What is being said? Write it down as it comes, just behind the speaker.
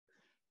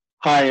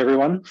Hi,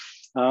 everyone.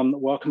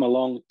 Welcome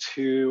along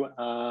to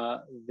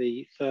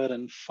the third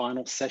and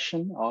final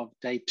session of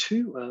day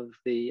 2 of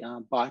the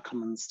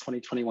BioCommons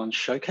 2021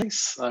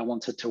 showcase. I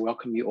wanted to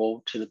welcome you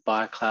all to the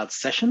BioCloud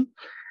session.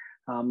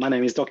 My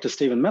name is Dr.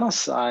 Steven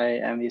Manos. I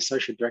am the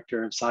Associate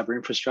Director of Cyber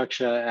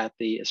Infrastructure at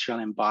the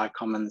Australian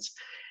BioCommons,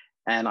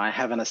 and I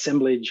have an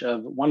assemblage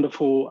of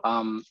wonderful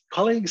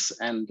colleagues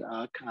and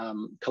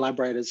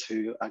collaborators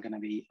who are going to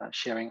be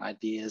sharing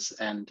ideas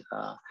and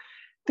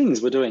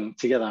things we're doing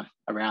together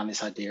around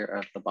this idea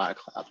of the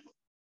BioCloud.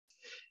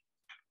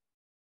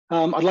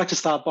 I'd like to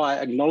start by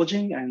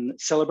acknowledging and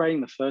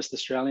celebrating the first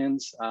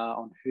Australians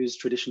on whose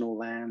traditional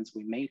lands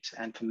we meet.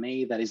 And for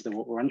me, that is the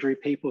Wurundjeri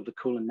people of the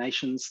Kulin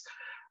Nations.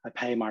 I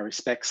pay my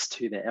respects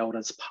to their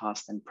elders,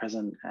 past and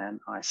present, and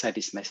I say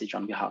this message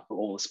on behalf of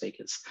all the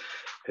speakers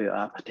who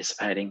are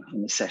participating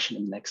in this session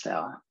in the next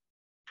hour.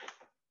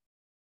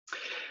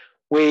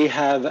 We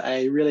have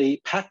a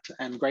really packed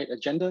and great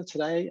agenda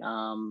today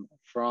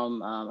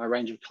from a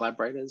range of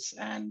collaborators,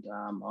 and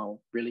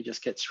I'll really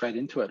just get straight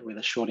into it with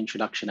a short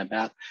introduction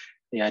about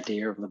the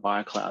idea of the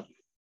BioCloud.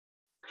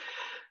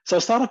 So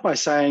I'll start off by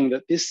saying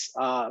that this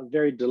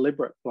very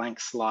deliberate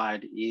blank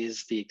slide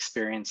is the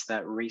experience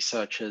that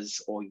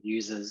researchers or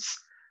users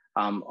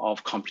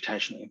of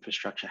computational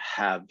infrastructure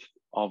have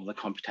of the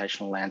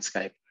computational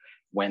landscape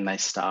when they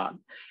start.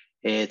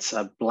 It's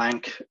a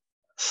blank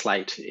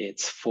slate.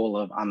 It's full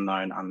of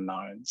unknown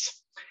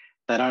unknowns.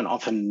 They don't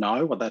often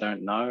know what they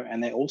don't know,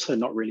 and they're also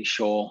not really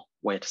sure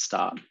where to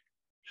start.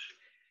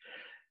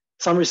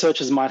 Some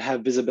researchers might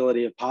have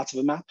visibility of parts of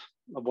a map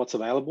of what's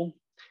available.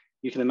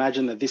 You can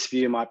imagine that this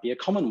view might be a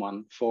common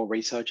one for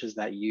researchers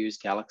that use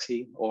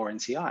Galaxy or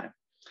NCI.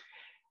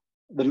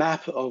 The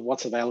map of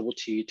what's available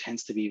to you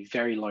tends to be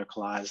very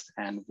localized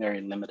and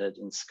very limited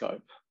in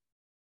scope.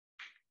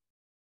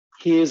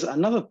 Here's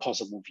another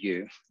possible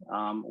view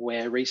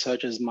where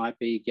researchers might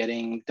be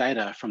getting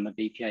data from the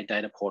BPA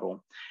data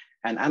portal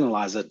and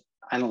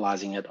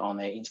analyzing it on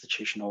their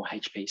institutional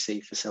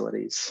HPC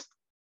facilities.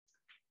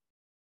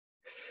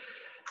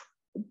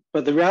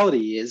 But the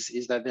reality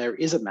is that there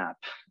is a map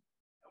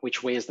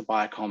which we as the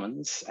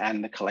BioCommons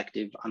and the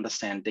collective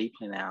understand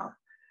deeply now,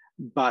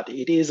 but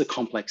it is a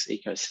complex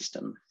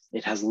ecosystem.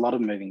 It has a lot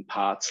of moving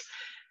parts,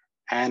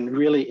 and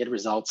really it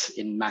results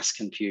in mass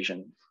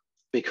confusion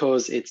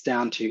because it's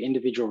down to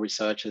individual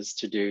researchers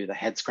to do the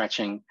head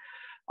scratching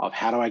of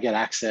how do I get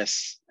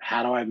access,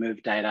 how do I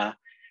move data,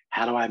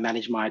 how do I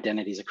manage my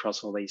identities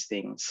across all these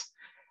things?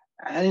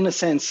 And in a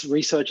sense,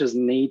 researchers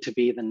need to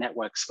be the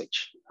network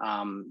switch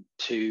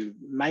to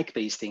make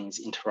these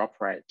things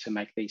interoperate, to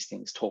make these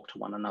things talk to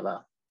one another.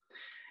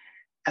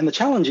 And the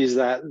challenge is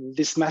that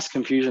this mass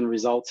confusion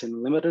results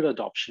in limited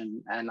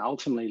adoption, and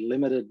ultimately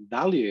limited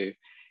value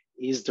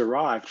is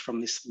derived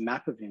from this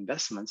map of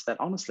investments that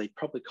honestly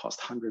probably cost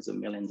hundreds of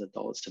millions of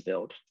dollars to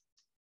build.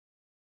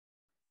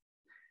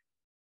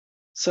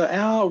 So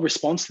our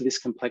response to this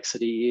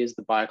complexity is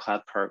the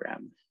BioCloud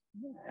program.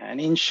 And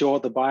in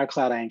short, the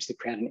BioCloud aims to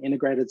create an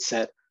integrated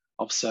set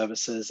of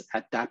services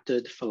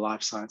adapted for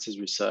life sciences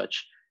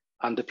research,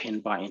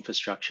 underpinned by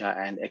infrastructure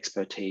and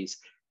expertise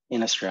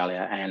in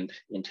Australia and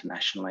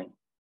internationally.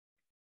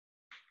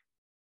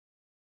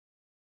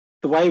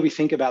 The way we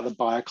think about the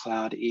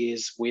BioCloud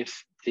is with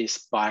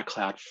this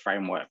BioCloud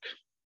framework.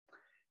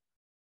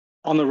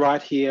 On the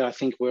right here, I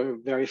think we're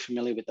very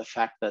familiar with the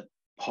fact that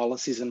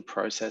policies and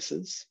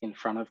processes in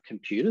front of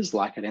computers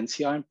like at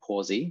NCI and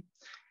Pawsey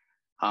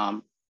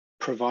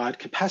provide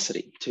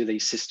capacity to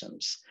these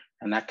systems.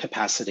 And that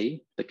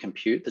capacity, the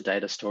compute, the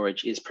data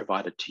storage is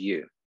provided to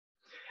you.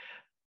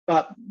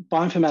 But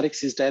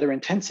bioinformatics is data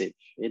intensive.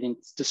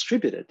 It's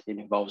distributed. It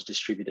involves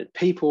distributed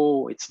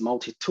people. It's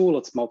multi-tool,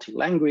 it's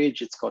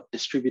multi-language. It's got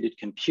distributed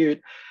compute,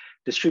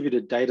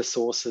 distributed data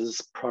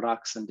sources,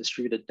 products, and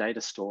distributed data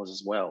stores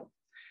as well.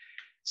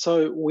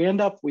 So we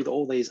end up with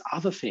all these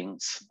other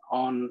things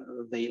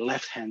on the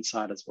left-hand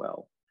side as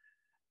well.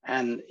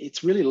 And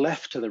it's really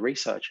left to the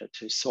researcher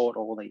to sort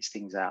all these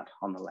things out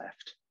on the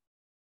left.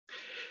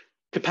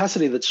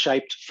 Capacity that's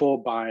shaped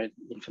for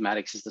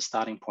bioinformatics is the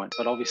starting point,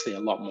 but obviously a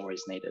lot more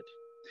is needed.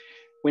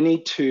 We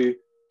need to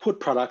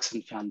put products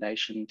and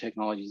foundation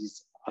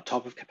technologies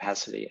atop of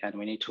capacity, and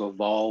we need to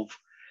evolve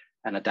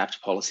and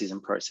adapt policies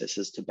and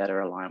processes to better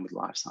align with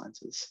life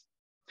sciences.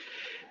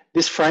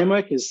 This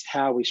framework is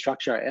how we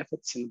structure our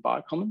efforts in the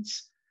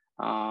BioCommons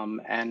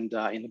and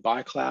in the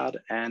BioCloud,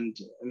 and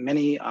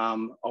many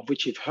of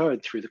which you've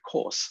heard through the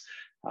course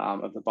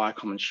of the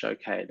BioCommons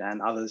showcase,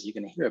 and others you're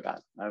going to hear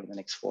about over the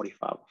next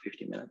 45 or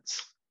 50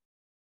 minutes.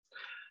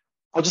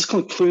 I'll just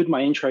conclude my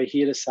intro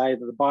here to say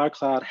that the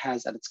BioCloud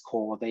has at its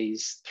core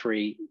these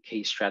 3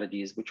 key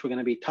strategies, which we're going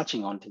to be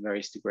touching on to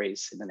various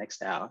degrees in the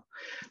next hour.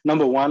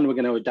 Number 1, we're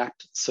going to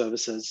adapt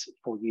services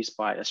for use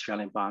by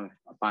Australian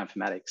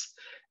bioinformatics,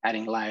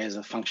 adding layers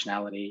of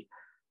functionality,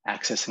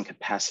 access, and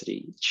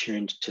capacity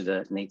tuned to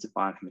the needs of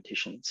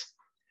bioinformaticians.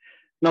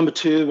 Number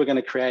 2, we're going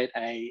to create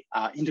a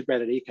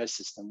integrated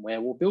ecosystem where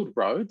we'll build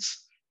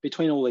roads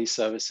between all these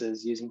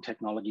services using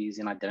technologies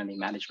in identity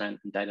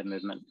management and data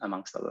movement,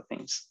 amongst other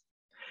things.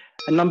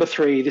 And number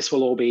three, this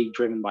will all be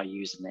driven by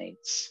user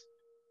needs.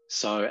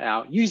 So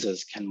our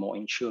users can more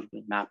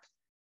intuitively map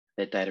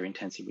their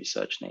data-intensive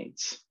research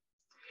needs.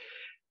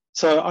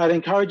 So I'd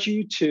encourage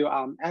you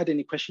to add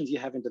any questions you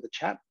have into the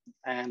chat.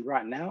 And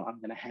right now, I'm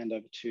going to hand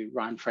over to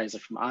Ryan Fraser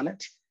from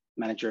AARNet,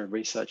 Manager of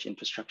Research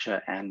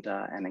Infrastructure and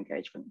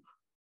Engagement.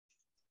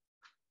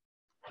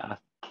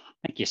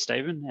 Thank you,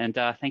 Stephen, and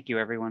thank you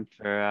everyone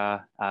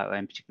for,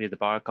 and particularly the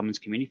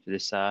BioCommons community for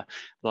this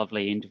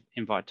lovely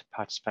invite to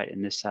participate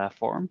in this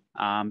forum.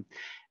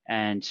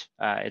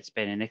 It's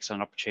been an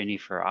excellent opportunity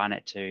for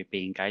AARNet to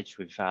be engaged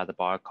with the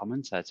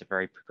BioCommons. So it's a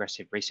very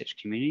progressive research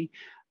community.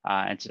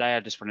 And today I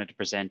just wanted to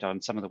present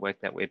on some of the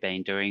work that we've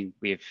been doing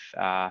with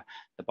the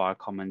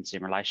BioCommons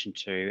in relation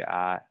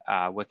to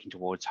working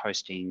towards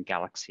hosting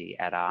Galaxy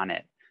at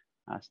AARNet.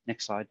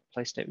 Next slide,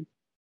 please, Stephen.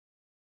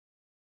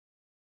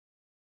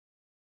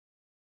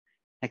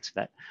 Thanks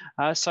for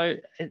that. So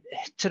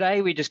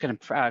today we're just going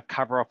to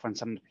cover off on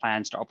some of the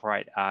plans to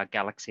operate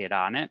Galaxy at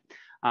AARNet.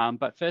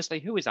 But firstly,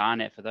 who is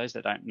AARNet? For those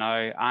that don't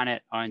know, AARNet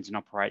owns and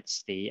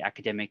operates the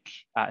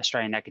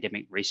Australian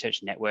Academic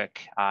Research Network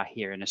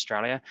here in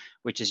Australia,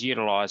 which is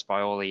utilised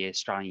by all the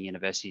Australian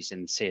universities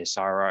and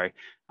CSIRO,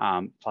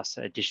 plus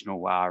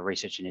additional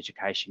research and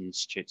education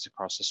institutes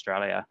across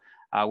Australia.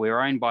 We're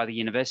owned by the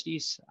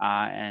universities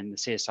and the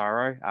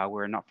CSIRO.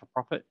 We're a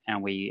not-for-profit,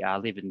 and we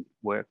live and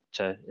work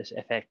to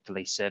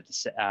effectively serve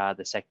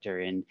the sector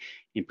in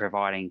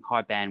providing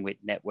high bandwidth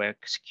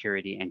network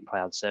security and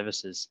cloud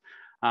services.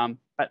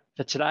 But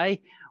for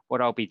today, what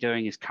I'll be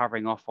doing is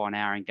covering off on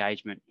our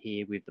engagement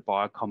here with the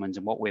BioCommons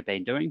and what we've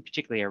been doing,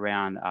 particularly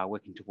around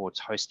working towards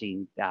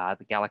hosting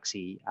the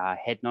Galaxy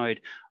head node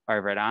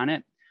over at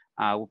AARNet.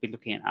 We'll be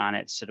looking at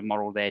AARNet's sort of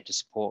model there to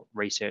support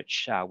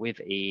research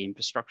with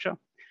e-infrastructure.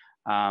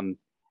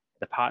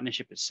 The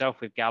partnership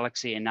itself with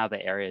Galaxy and other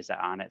areas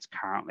that AARNet's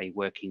currently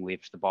working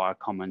with the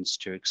BioCommons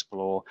to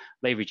explore,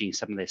 leveraging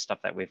some of the stuff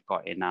that we've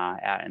got in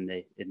out in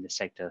the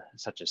sector,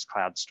 such as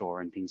Cloud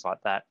Store and things like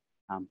that.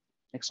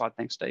 Next slide,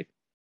 thanks, Steve.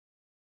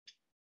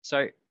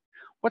 So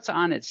what's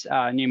AARNet's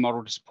new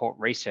model to support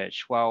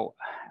research? Well,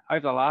 over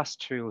the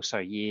last 2 or so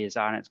years,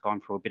 AARNet's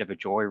gone through a bit of a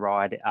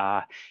joyride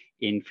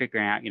in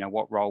figuring out,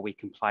 what role we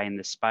can play in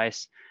this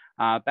space.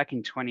 Back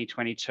in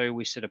 2022,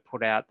 we sort of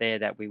put out there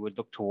that we would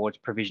look towards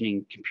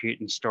provisioning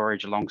compute and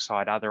storage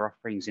alongside other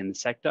offerings in the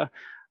sector.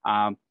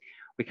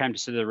 We came to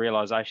sort of the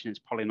realization it's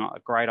probably not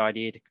a great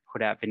idea to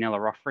put out vanilla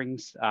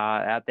offerings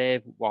out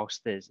there,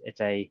 whilst it's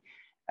a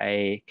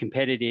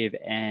competitive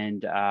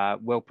and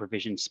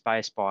well-provisioned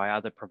space by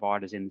other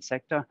providers in the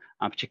sector,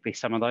 particularly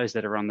some of those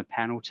that are on the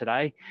panel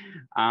today.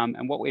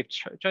 And what we've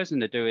chosen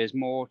to do is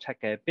more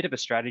take a bit of a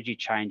strategy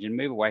change and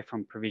move away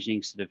from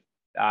provisioning sort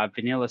of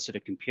vanilla sort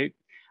of compute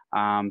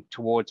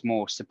towards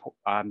more support,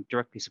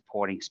 directly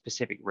supporting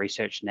specific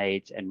research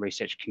needs and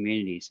research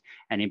communities,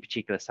 and in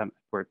particular some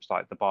groups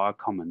like the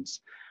BioCommons.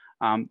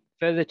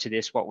 Further to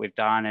this, what we've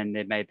done, and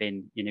there may have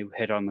been,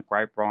 heard on the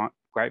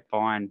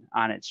grapevine,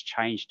 AARNet's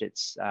changed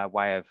its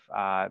way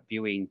of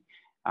viewing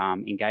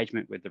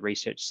engagement with the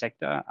research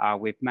sector.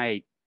 We've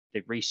made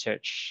the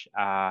research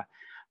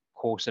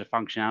core sort of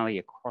functionality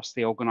across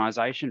the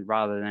organisation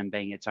rather than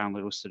being its own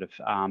little sort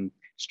of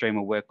stream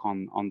of work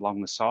on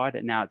along the side.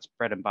 And now it's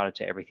bread and butter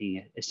to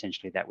everything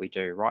essentially that we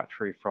do, right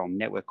through from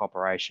network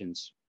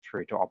operations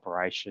through to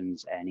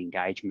operations and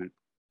engagement.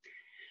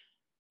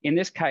 In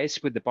this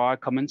case, with the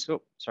BioCommons,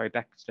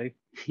 back, Steve.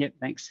 Yep,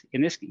 thanks.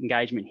 In this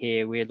engagement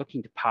here, we're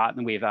looking to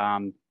partner with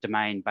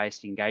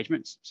domain-based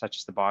engagements, such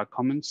as the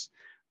BioCommons,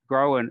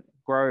 grow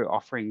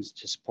offerings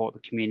to support the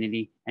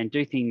community, and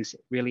do things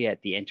really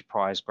at the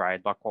enterprise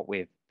grade, like what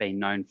we've been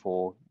known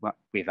for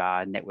with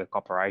our network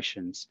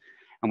operations.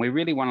 And we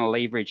really want to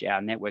leverage our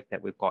network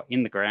that we've got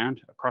in the ground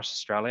across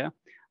Australia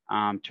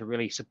to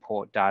really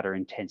support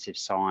data-intensive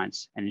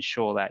science and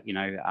ensure that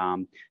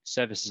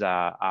services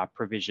are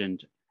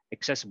provisioned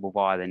accessible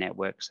via the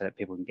network so that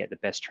people can get the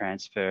best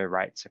transfer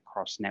rates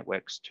across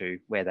networks to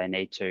where they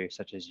need to,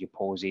 such as your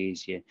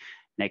Pawseys, your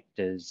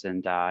Nectars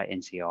and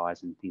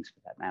NCIs and things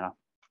for that matter.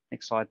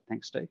 Next slide,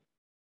 thanks, Steve.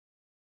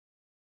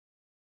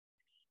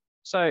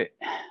 So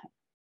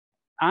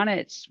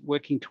AARNet's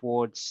working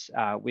towards,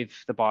 with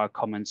the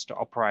BioCommons to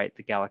operate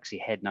the Galaxy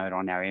head node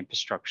on our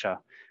infrastructure.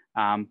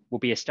 We'll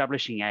be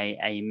establishing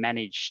a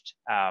managed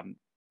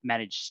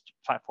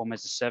platform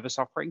as a service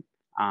offering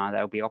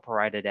that will be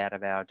operated out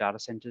of our data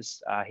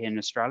centres here in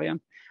Australia.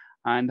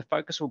 And the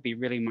focus will be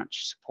really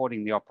much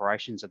supporting the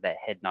operations of that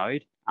head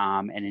node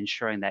and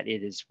ensuring that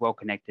it is well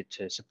connected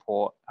to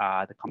support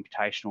the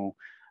computational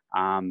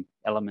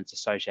elements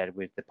associated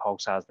with the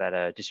pulsars that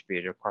are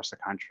distributed across the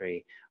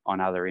country on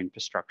other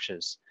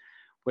infrastructures.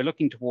 We're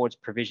looking towards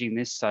provisioning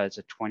this so it's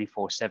a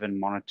 24/7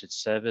 monitored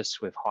service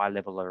with high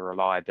level of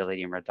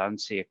reliability and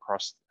redundancy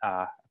across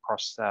our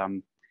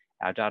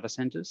data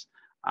centres.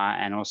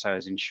 And also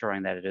is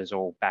ensuring that it is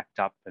all backed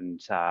up and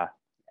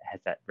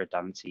has that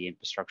redundancy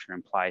infrastructure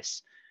in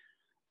place.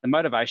 The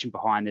motivation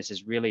behind this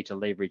is really to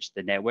leverage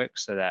the network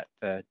so that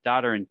for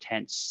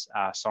data-intense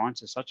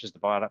sciences such as the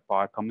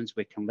BioCommons,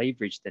 we can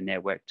leverage the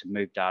network to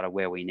move data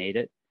where we need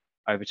it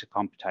over to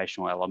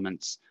computational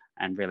elements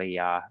and really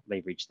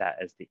leverage that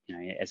as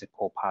as a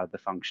core part of the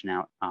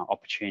functional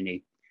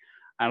opportunity.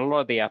 And a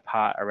lot of the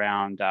part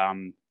around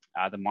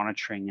the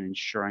monitoring and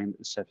ensuring that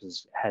the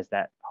service has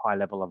that high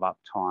level of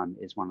uptime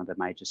is one of the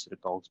major sort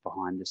of goals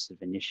behind this sort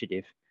of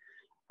initiative.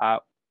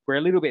 We're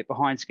a little bit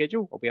behind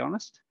schedule, I'll be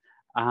honest.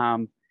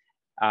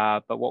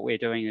 But what we're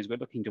doing is we're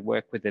looking to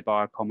work with the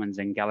BioCommons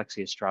and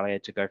Galaxy Australia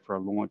to go for a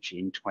launch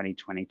in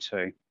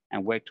 2022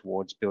 and work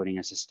towards building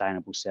a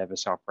sustainable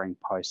service offering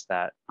post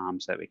that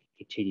so that we can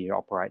continue to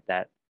operate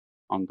that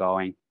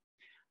ongoing.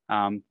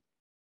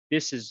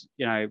 This is,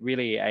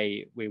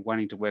 really we're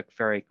wanting to work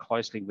very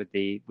closely with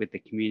the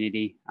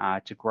community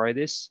to grow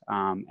this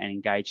and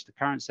engage the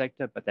current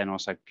sector, but then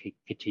also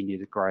continue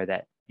to grow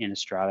that in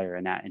Australia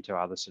and out into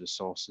other sort of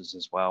sources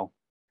as well.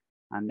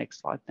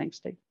 Next slide, thanks,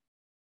 Steve.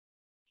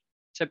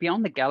 So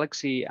beyond the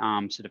Galaxy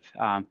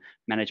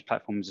managed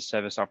platform as a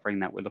service offering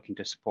that we're looking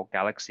to support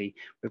Galaxy,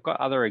 we've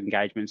got other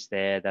engagements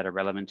there that are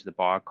relevant to the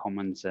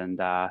BioCommons and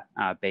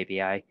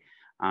BBA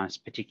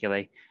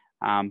particularly.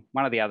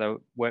 One of the other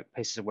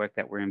pieces of work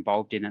that we're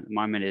involved in at the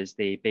moment is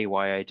the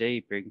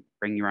BYOD,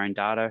 Bring Your Own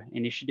Data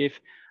initiative.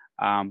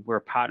 We're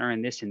a partner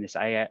in this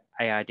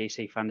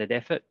ARDC funded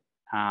effort,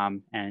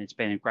 and it's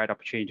been a great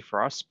opportunity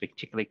for us,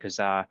 particularly because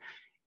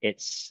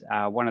it's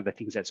one of the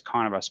things that's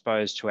kind of, I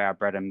suppose, to our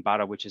bread and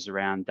butter, which is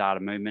around data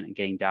movement and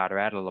getting data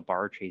out of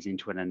laboratories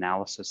into an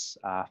analysis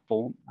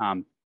form,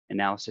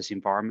 analysis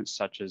environments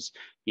such as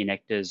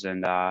Unectas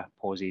and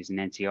Pawseys and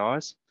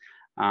NCIs.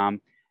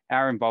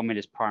 Our involvement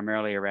is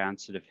primarily around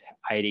sort of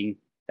aiding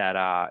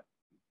that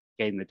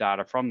getting the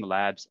data from the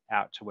labs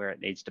out to where it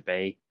needs to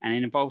be, and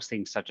it involves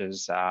things such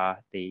as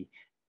the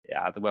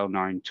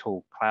well-known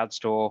tool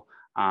CloudStore,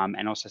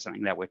 and also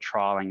something that we're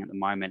trialling at the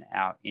moment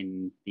out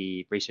in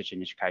the research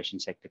and education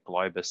sector,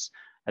 Globus,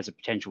 as a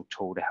potential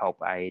tool to help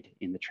aid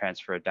in the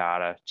transfer of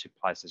data to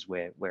places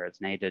where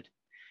it's needed.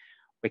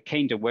 We're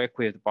keen to work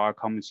with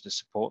BioCommons to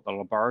support the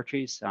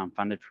laboratories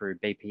funded through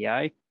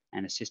BPA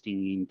and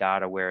assisting in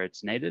data where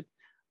it's needed.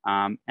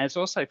 And it's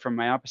also, from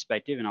our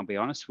perspective, and I'll be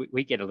honest,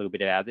 we get a little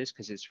bit out of this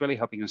because it's really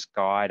helping us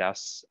guide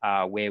us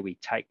where we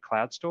take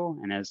CloudStore.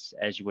 And as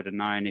you would have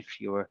known, if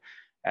you were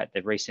at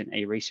the recent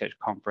eResearch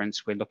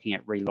conference, we're looking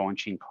at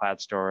relaunching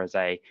CloudStore as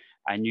a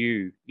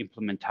new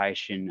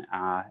implementation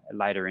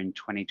later in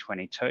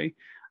 2022.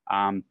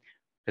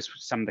 Because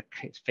some of the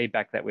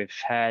feedback that we've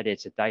had,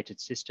 it's a dated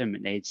system,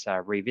 it needs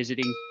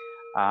revisiting.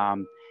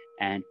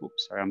 And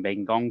whoops, sorry, I'm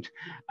being gonged.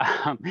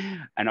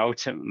 And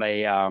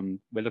ultimately,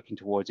 we're looking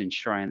towards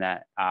ensuring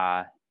that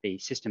the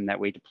system that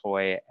we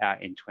deploy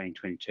out in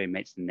 2022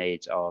 meets the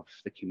needs of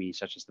the community,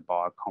 such as the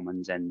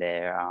BioCommons and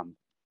their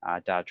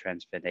data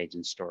transfer needs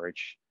and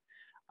storage.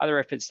 Other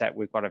efforts that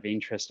we've got of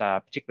interest are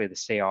particularly the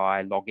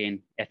CI login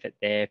effort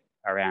there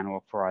around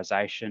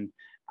authorization.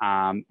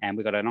 And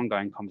we've got an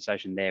ongoing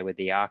conversation there with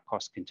the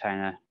RCOS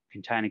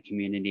container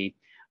community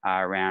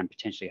around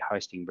potentially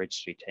hosting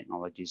registry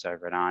technologies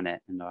over at AARNet.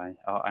 And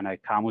I know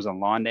Carmel's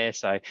online there,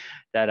 so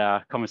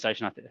that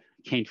conversation, I think,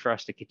 keen for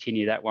us to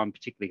continue that one,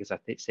 particularly because I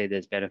see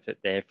there's benefit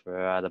there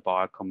for the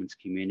BioCommons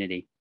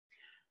community.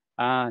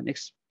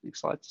 Next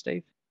slide,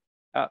 Steve.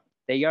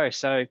 There you go.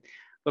 So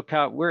look,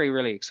 we're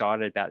really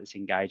excited about this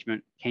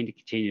engagement, keen to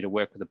continue to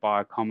work with the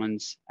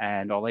BioCommons,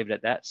 and I'll leave it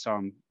at that. So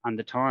I'm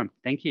under time.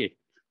 Thank you.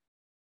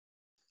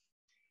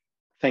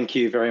 Thank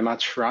you very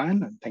much,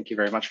 Ryan, and thank you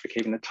very much for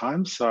keeping the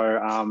time.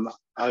 So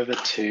over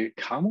to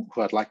Carmel,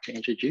 who I'd like to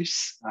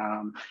introduce,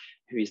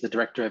 who is the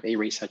Director of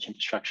eResearch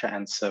Infrastructure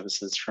and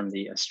Services from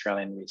the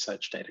Australian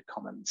Research Data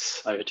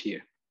Commons. Over to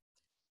you.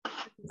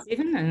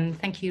 Stephen, and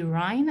thank you,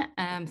 Ryan.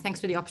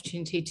 Thanks for the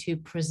opportunity to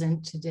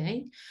present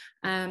today.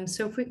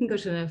 So if we can go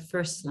to the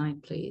first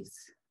slide, please.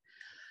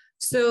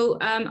 So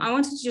I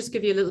wanted to just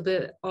give you a little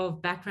bit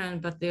of background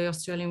about the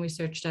Australian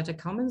Research Data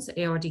Commons,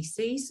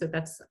 ARDC. So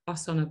that's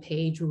us on a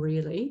page,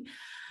 really.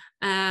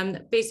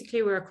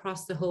 Basically, we're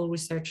across the whole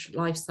research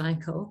life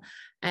cycle,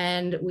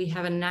 and we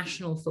have a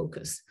national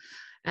focus.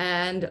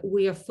 And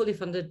we are fully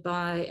funded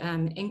by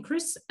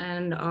INCRIS,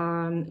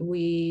 and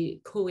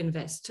we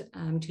co-invest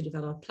to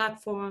develop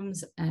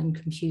platforms and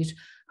compute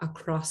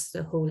across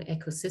the whole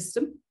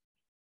ecosystem.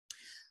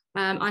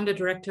 I'm the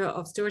Director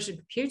of Storage and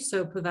Compute,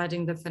 so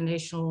providing the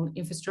foundational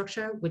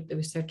infrastructure with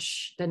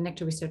the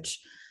Nectar Research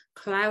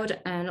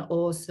Cloud, and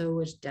also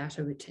with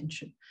data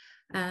retention.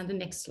 And the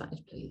next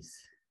slide, please.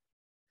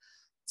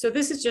 So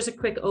this is just a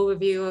quick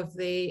overview of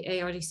the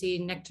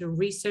ARDC Nectar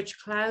Research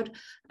Cloud.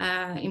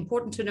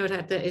 Important to note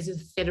that there is a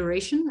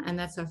federation, and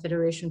that's our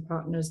federation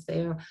partners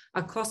there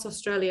across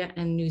Australia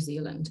and New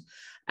Zealand.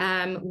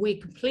 We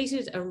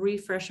completed a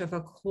refresh of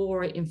our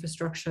core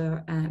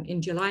infrastructure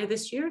in July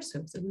this year, so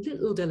it's a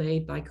little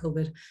delayed by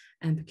COVID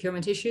and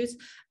procurement issues.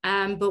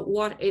 But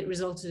what it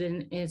resulted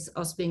in is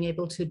us being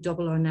able to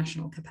double our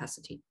national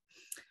capacity.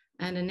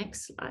 And the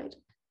next slide.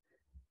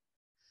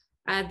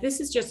 This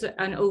is just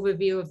an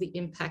overview of the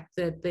impact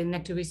that the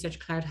Nectar Research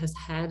Cloud has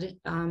had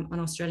on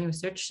Australian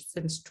research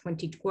since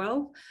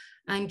 2012.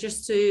 And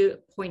just to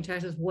point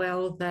out as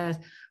well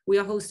that we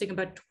are hosting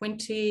about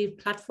 20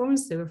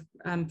 platforms. They were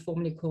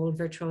formerly called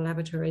virtual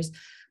laboratories,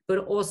 but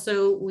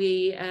also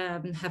we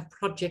have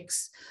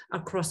projects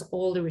across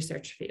all the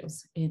research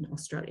fields in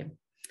Australia.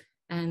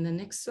 And the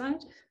next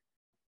slide.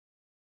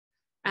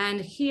 And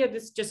here,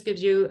 this just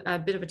gives you a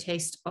bit of a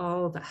taste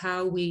of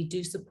how we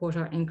do support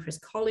our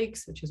NCRIS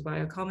colleagues, which is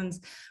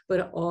BioCommons,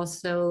 but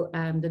also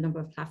the number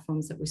of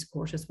platforms that we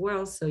support as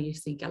well. So you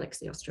see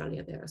Galaxy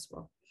Australia there as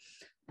well.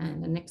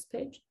 And the next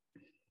page.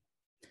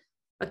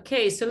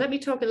 Okay, so let me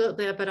talk a little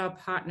bit about our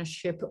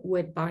partnership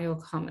with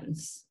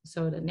BioCommons.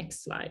 So the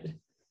next slide.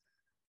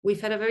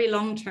 We've had a very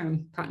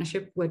long-term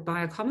partnership with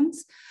BioCommons.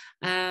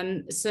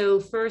 So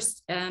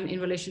first, in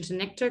relation to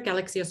Nectar,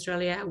 Galaxy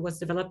Australia was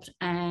developed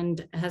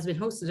and has been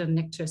hosted on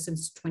Nectar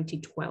since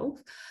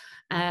 2012.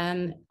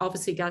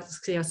 Obviously,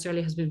 Galaxy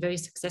Australia has been very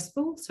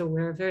successful, so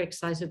we're very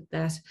excited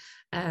that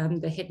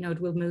the head node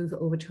will move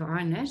over to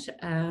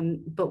AARNet,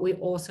 but we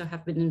also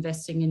have been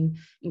investing in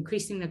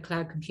increasing the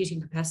cloud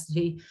computing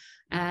capacity.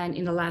 And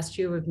in the last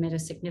year, we've made a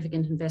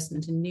significant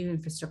investment in new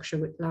infrastructure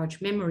with large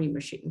memory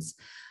machines.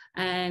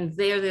 And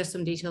there's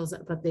some details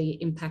about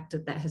the impact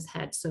that has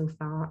had so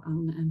far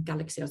on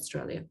Galaxy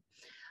Australia.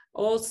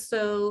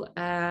 Also,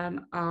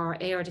 our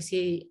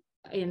ARDC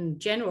in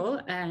general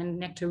and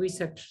Nectar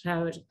Research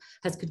Cloud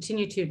has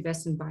continued to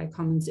invest in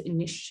BioCommons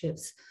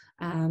initiatives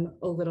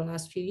over the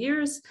last few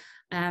years,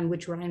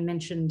 which Ryan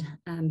mentioned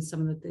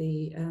some of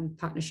the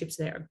partnerships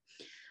there.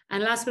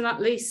 And last but not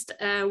least,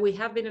 we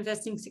have been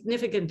investing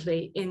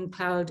significantly in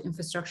cloud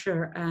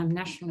infrastructure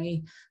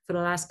nationally for the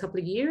last couple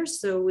of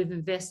years. So we've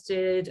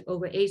invested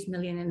over 8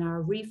 million in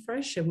our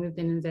refresh, and we've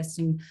been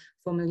investing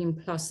 4 million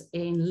plus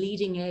in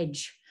leading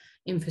edge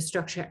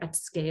infrastructure at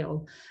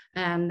scale.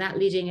 And that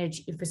leading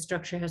edge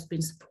infrastructure has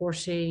been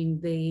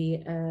supporting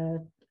the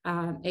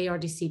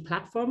ARDC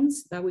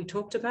platforms that we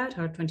talked about,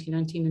 our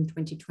 2019 and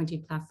 2020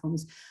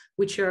 platforms,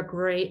 which are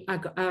great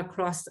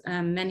across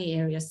many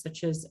areas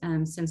such as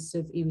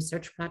sensitive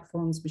e-research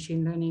platforms,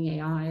 machine learning,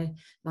 AI,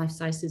 life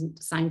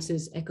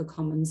sciences,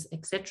 eco-commons,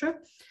 etc.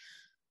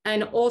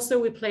 And also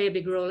we play a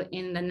big role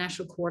in the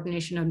national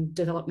coordination and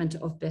development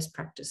of best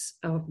practice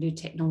of new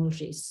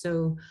technologies.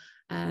 So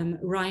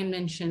Ryan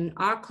mentioned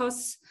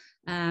ARCOS.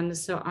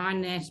 So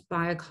AARNet,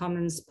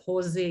 BioCommons,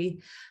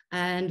 Pawsey,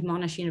 and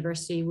Monash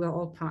University, we're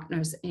all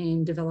partners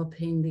in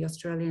developing the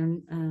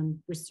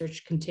Australian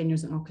research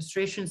containers and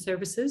orchestration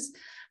services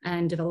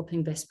and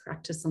developing best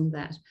practice on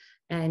that.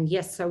 And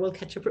yes, I will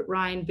catch up with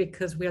Ryan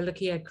because we're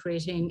looking at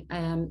creating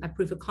a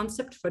proof of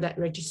concept for that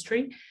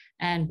registry.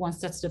 And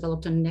once that's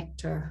developed on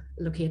Nectar,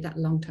 looking at that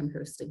long-term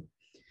hosting.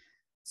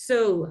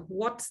 So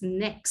what's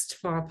next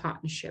for our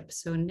partnership?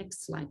 So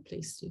next slide,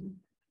 please, Steven.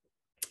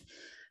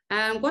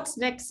 What's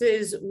next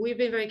is we've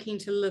been very keen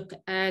to look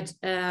at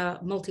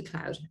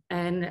multi-cloud.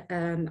 And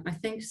I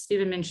think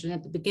Steven mentioned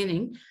at the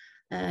beginning,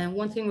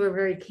 one thing we're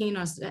very keen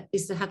on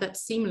is to have that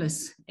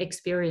seamless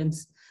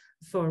experience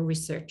for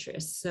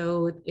researchers.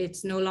 So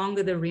it's no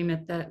longer the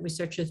remit that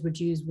researchers would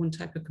use one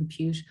type of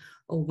compute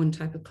or one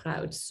type of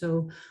cloud.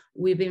 So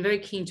we've been very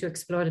keen to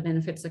explore the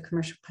benefits of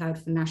commercial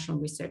cloud for national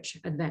research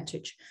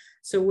advantage.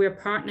 So we're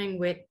partnering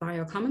with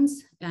BioCommons,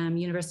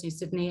 University of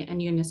Sydney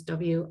and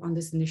UNSW on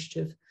this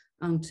initiative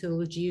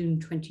until June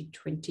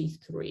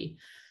 2023.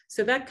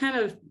 So that kind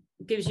of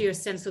gives you a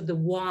sense of the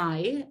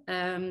why.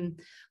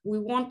 We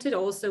wanted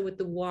also with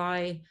the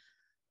why,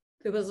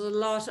 there was a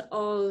lot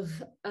of,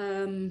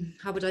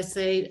 how would I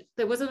say,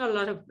 there wasn't a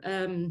lot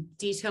of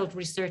detailed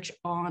research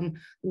on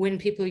when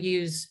people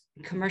use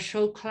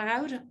commercial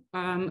cloud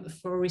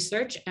for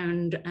research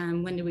and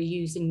when they were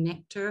using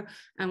Nectar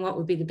and what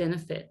would be the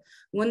benefit.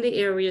 One of the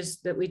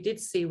areas that we did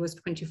see was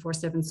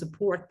 24/7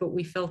 support, but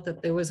we felt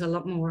that there was a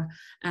lot more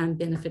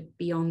benefit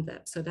beyond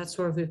that. So that's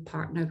where we've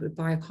partnered with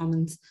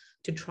BioCommons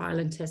to trial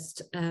and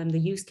test the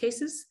use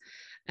cases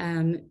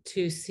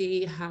to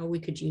see how we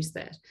could use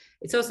that.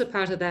 It's also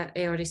part of that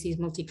ARDC's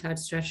multi-cloud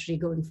strategy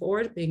going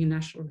forward, being a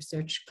national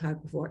research cloud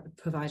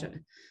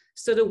provider.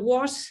 So the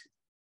what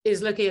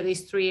is looking at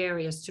these three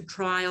areas: to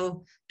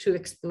trial, to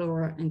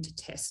explore, and to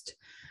test.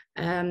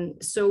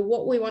 So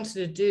what we wanted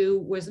to do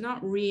was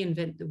not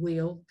reinvent the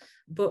wheel,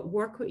 but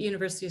work with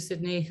University of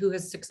Sydney, who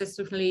has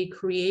successfully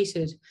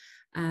created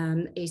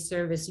a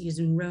service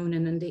using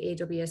Ronin and the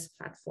AWS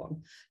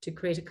platform to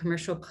create a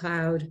commercial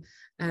cloud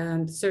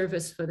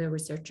service for their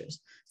researchers.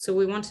 So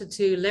we wanted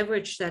to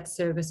leverage that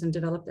service and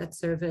develop that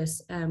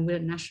service with a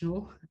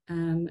national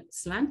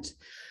slant.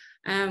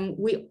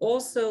 We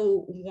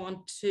also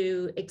want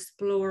to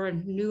explore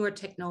newer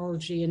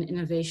technology and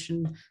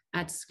innovation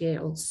at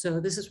scale. So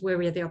this is where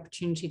we had the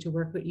opportunity to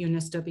work with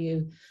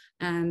UNSW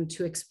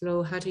to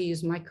explore how to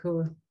use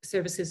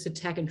microservices to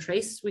tag and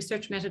trace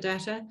research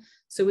metadata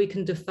so we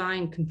can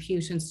define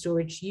compute and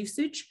storage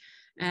usage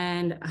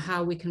and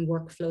how we can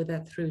workflow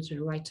that through to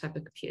the right type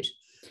of compute.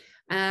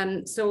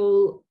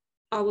 So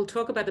I will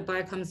talk about the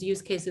BioCommons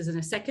use cases in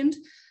a second.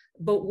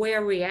 But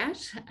where are we at?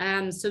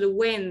 So the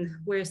when,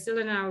 we're still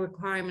in our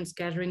requirements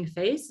gathering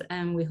phase,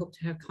 and we hope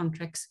to have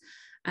contracts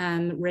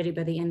ready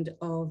by the end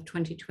of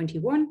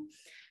 2021.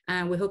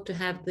 We hope to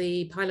have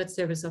the pilot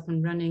service up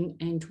and running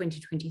in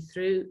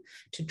 2023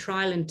 to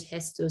trial and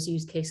test those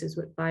use cases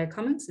with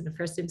BioCommons in the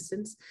first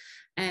instance.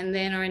 And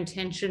then our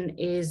intention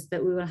is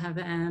that we will have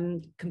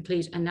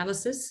complete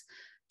analysis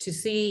to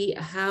see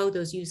how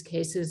those use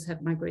cases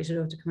have migrated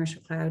over to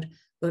commercial cloud,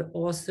 but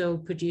also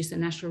produce a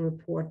national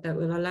report that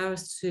will allow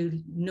us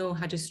to know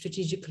how to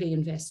strategically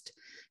invest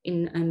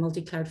in a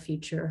multi-cloud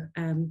future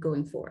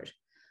going forward.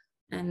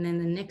 And then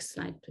the next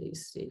slide,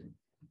 please, Steve.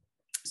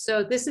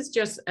 So this is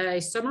just a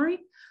summary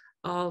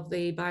of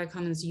the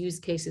BioCommons use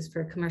cases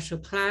for commercial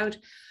cloud.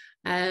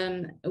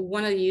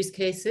 One of the use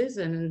cases,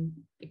 and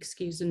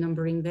excuse the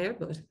numbering there,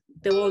 but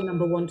they're all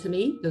number one to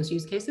me, those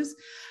use cases.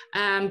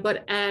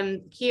 But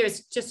here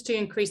is just to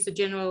increase the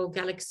general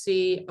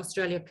Galaxy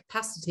Australia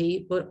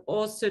capacity, but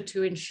also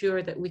to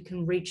ensure that we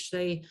can reach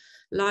the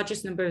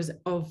largest numbers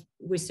of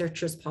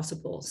researchers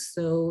possible.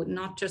 So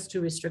not just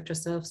to restrict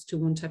ourselves to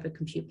one type of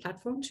compute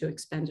platform, to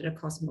expand it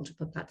across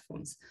multiple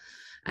platforms.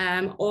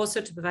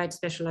 Also to provide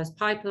specialized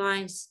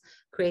pipelines,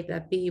 create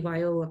that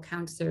BYO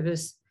account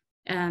service,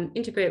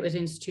 integrate with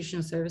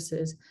institutional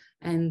services,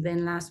 and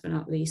then last but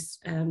not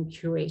least,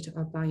 curate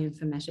our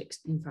bioinformatics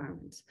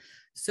environments.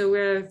 So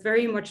we're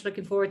very much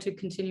looking forward to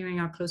continuing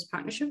our close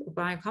partnership with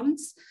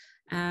BioCommons.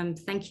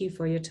 Thank you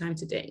for your time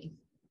today.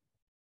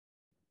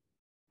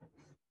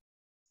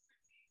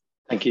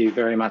 Thank you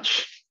very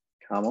much,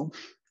 Carmel.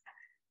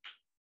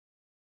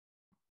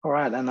 All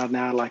right, and I'd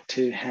now like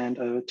to hand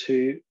over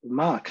to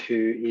Mark,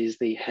 who is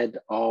the head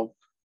of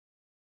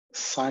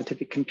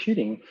scientific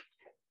computing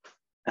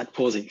at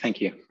Pawsey.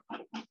 Thank you.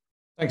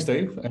 Thanks,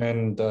 Steve,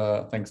 and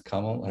thanks,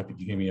 Carmel. I hope you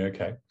can hear me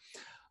okay.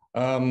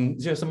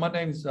 Yeah, so my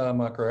name's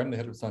Mark Rowan, the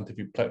head of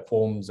scientific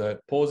platforms at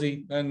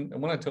Pawsey, and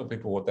when I tell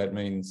people what that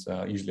means,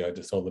 usually I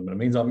just tell them it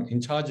means I'm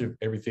in charge of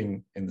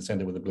everything in the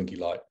center with a blinky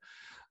light,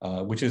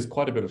 which is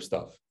quite a bit of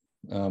stuff.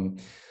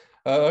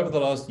 Over the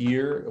last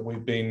year,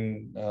 we've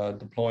been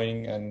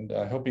deploying and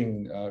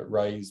helping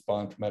raise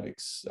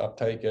bioinformatics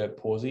uptake at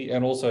Pawsey,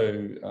 and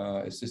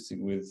also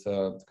assisting with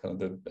kind of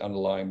the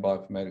underlying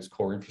bioinformatics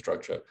core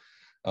infrastructure.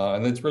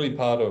 And it's really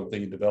part of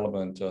the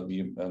development of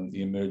the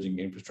emerging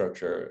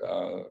infrastructure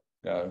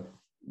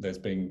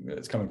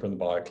it's coming from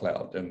the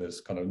BioCloud, and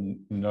this kind of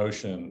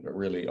notion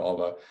really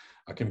of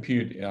a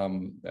compute,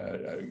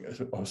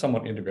 or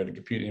somewhat integrated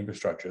compute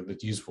infrastructure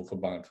that's useful for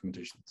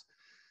bioinformaticians.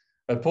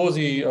 At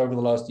Pawsey, over the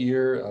last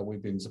year,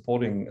 we've been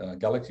supporting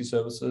Galaxy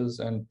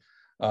services and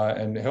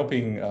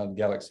helping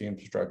Galaxy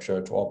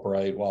infrastructure to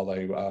operate while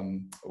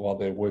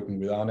they're working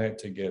with AARNet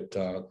to get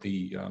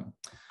the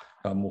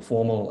more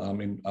formal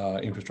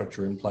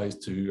infrastructure in place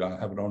to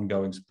have an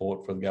ongoing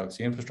support for the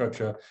Galaxy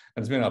infrastructure.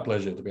 And it's been our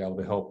pleasure to be able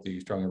to help the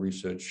Australian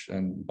research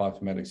and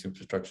bioinformatics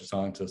infrastructure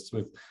scientists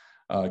with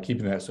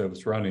keeping that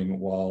service running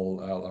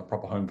while a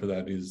proper home for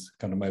that is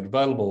kind of made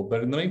available.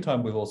 But in the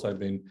meantime, we've also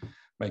been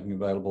making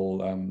available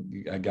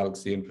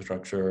Galaxy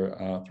infrastructure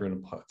through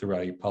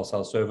a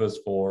Pulsar service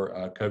for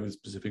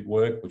COVID-specific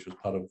work, which was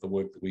part of the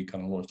work that we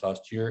kind of launched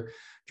last year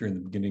during the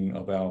beginning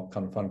of our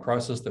kind of fund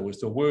crisis that we're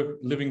still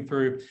living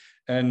through.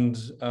 And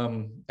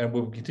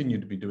we'll continue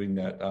to be doing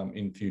that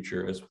in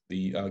future as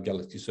the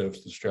Galaxy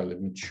service in Australia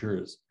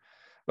matures.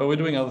 But we're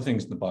doing other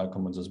things in the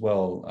BioCommons as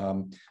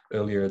well.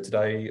 Earlier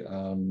today,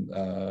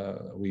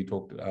 we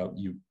talked,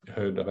 you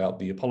heard about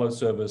the Apollo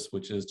service,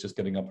 which is just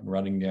getting up and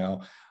running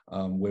now,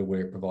 where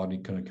we're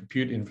providing kind of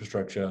compute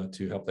infrastructure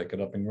to help that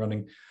get up and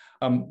running.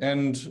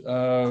 And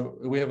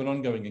we have an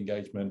ongoing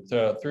engagement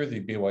through the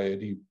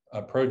BYOD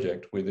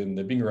project within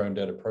the Bring Your Own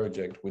Data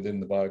project within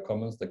the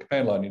BioCommons, the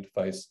command line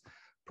interface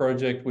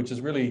project, which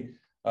is really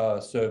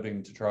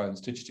serving to try and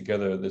stitch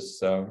together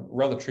this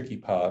rather tricky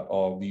part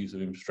of the use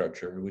of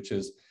infrastructure, which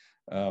is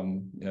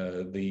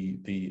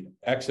the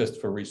access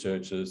for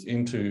researchers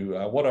into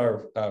what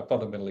are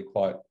fundamentally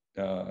quite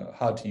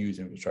hard to use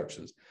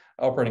infrastructures,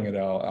 operating at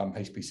our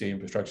HPC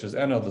infrastructures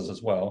and others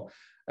as well,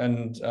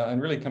 and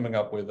really coming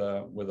up with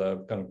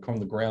a kind of from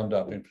the ground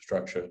up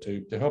infrastructure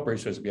to help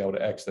researchers be able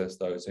to access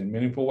those in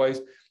meaningful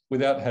ways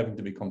without having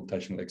to be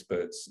computational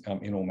experts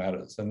in all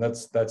matters. And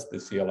that's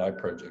the CLI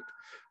project.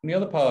 And the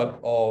other part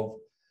of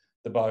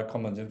the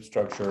BioCommons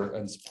infrastructure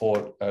and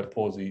support at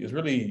Pawsey is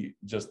really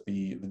just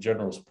the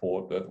general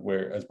support that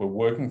as we're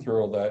working through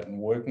all that and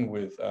working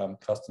with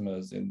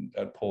customers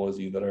at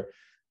Pawsey that are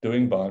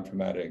doing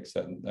bioinformatics,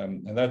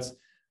 and that's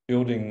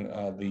building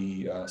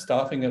the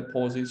staffing at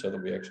Pawsey so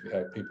that we actually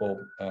have people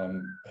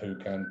who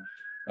can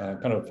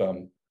kind of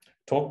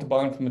talk to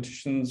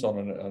bioinformaticians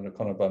on a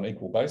kind of an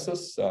equal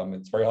basis.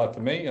 It's very hard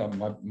for me.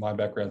 My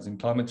background's in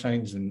climate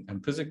change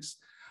and physics.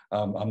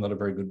 I'm not a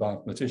very good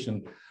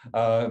bioinformatician,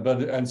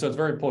 and so it's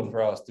very important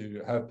for us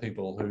to have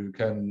people who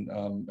can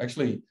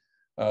actually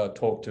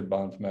talk to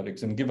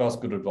bioinformatics and give us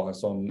good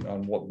advice on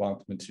what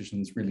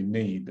bioinformaticians really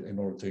need in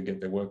order to get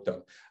their work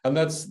done. And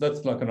that's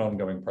like an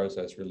ongoing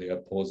process really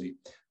at Pawsey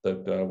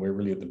that we're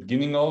really at the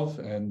beginning of,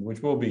 and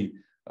which will be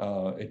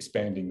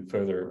expanding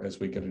further as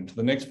we get into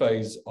the next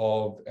phase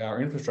of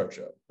our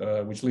infrastructure,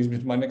 which leads me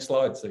to my next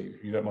slide, Steve,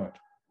 if you don't mind.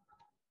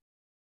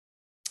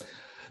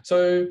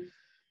 So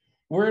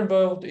we're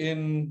involved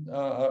in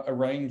a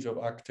range of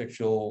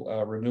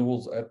architectural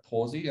renewals at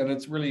Pawsey, and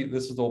it's really,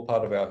 this is all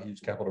part of our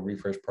huge capital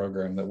refresh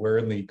program that we're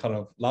in the kind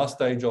of last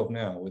stage of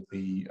now with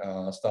the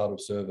start of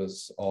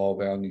service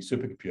of our new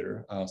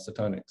supercomputer,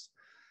 Stetonix.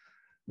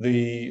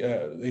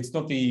 It's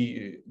not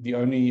the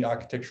only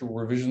architectural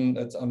revision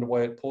that's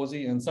underway at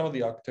Pawsey, and some of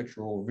the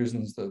architectural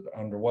revisions that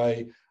are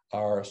underway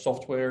are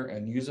software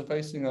and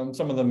user-facing.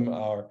 Some of them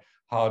are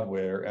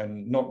hardware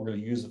and not really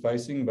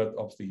user-facing, but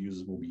obviously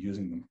users will be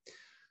using them.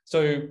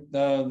 So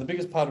the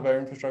biggest part of our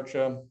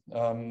infrastructure,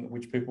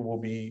 which people will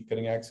be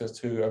getting access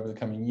to over the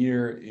coming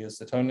year, is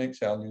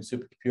Stetonix, our new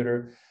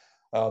supercomputer.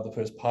 The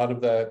first part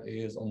of that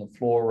is on the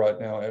floor right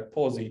now at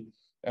Pawsey,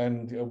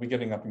 and it'll be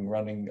getting up and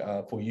running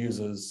for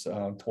users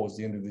towards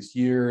the end of this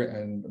year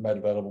and made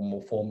available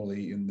more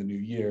formally in the new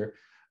year.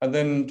 And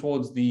then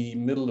towards the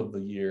middle of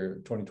the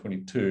year,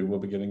 2022, we'll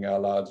be getting our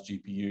large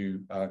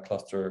GPU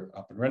cluster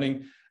up and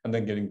running, and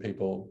then getting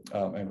people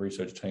and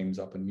research teams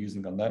up and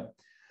using on that.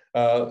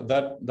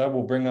 That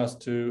will bring us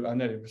to a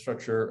net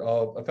infrastructure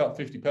of about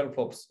 50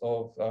 petaflops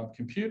of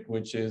compute,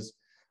 which is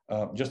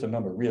just a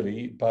number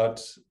really,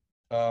 but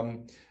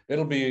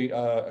it'll be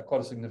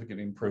quite a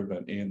significant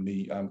improvement in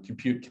the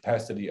compute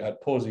capacity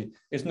at Pawsey.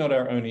 It's not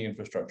our only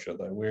infrastructure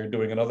though. We're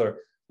doing another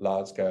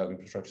large-scale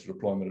infrastructure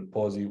deployment at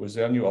Pawsey, which is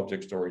our new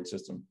object storage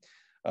system.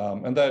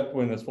 And that,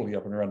 when it's fully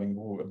up and running,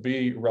 will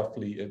be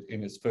roughly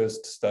in its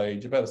first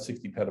stage, about a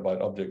 60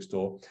 petabyte object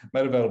store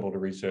made available to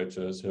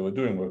researchers who are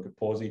doing work at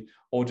Pawsey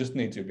or just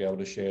need to be able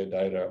to share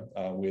data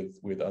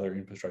with other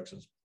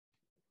infrastructures.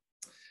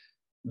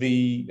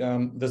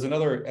 There's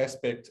another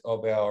aspect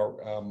of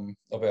our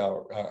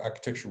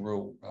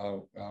architectural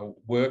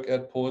work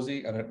at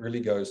Pawsey, and it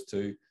really goes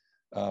to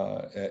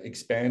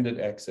expanded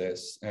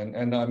access.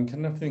 And I'm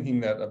kind of thinking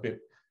that a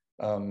bit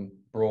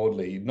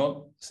broadly,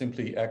 not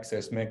simply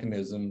access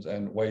mechanisms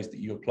and ways that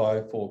you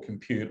apply for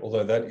compute,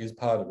 although that is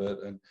part of it.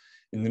 And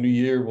in the new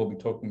year, we'll be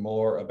talking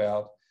more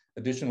about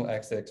additional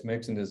access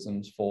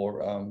mechanisms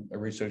for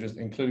researchers,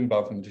 including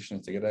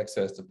bioinformaticians, to get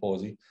access to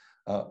Pawsey.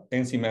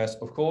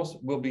 NCMAS, of course,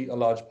 will be a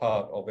large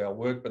part of our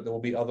work, but there will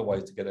be other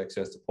ways to get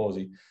access to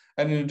Pawsey.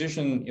 And in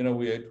addition, you know,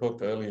 we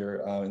talked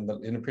earlier in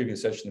the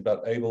previous session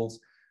about ABLES,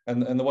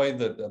 and the way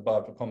that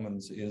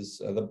BioCommons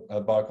is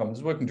BioCommons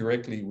is working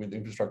directly with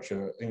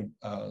infrastructure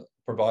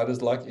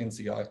providers like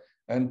NCI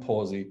and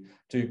Pawsey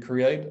to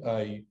create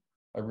a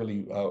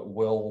really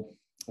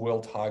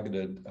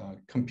well-targeted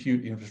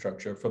compute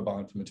infrastructure for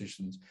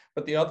bioinformaticians.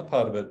 But the other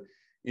part of it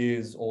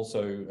is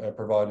also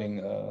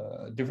providing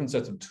different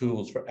sets of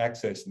tools for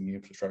accessing the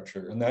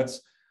infrastructure, and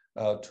that's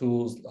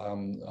tools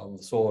of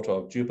the sort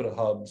of Jupyter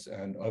Hubs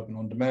and Open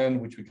On Demand,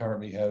 which we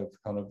currently have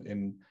kind of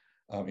in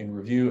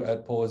review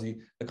at Pawsey,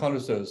 the kind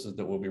of services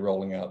that we'll be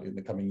rolling out in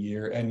the coming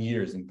year and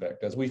years, in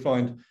fact, as we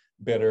find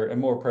better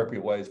and more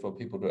appropriate ways for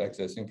people to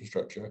access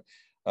infrastructure.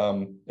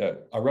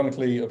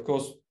 Ironically, of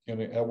course, you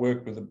know, our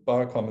work with the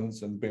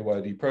BioCommons and the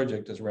BYD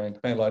project is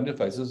around command line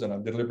interfaces, and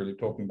I'm deliberately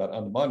talking about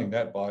undermining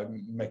that by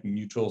making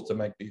new tools to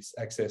make this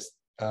access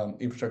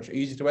infrastructure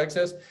easy to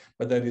access,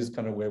 but that is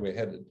kind of where we're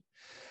headed.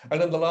 And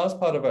then the last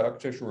part of our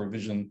architectural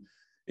revision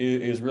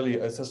is really,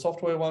 it's a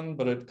software one,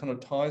 but it kind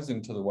of ties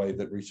into the way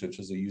that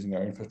researchers are using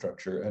our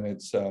infrastructure, and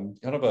it's kind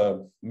of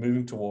a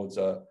moving towards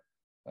a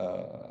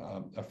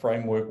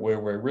framework where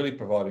we're really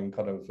providing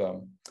kind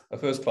of a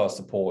first-class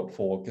support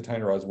for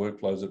containerized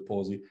workflows at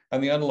Pawsey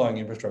and the underlying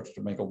infrastructure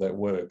to make all that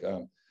work,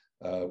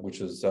 which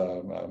is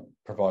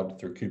provided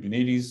through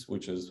Kubernetes,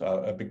 which is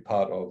a big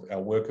part of our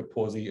work at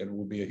Pawsey and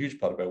will be a huge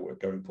part of our work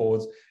going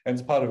forwards. And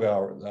it's part of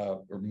our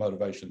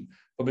motivation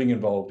for being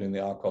involved in the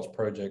ARCOS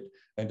project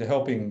and to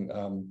helping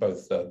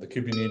both the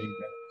Kubernetes and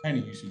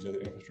container usage of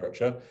the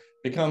infrastructure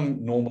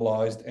become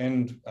normalized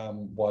and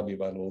widely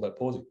available at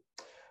Pawsey.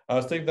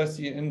 Steve, that's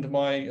the end of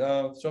my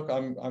talk.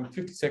 I'm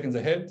 50 seconds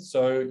ahead,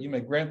 so you may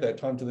grant that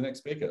time to the next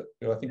speaker,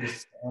 who I think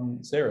is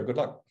Sarah. Good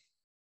luck.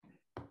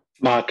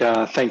 Mark,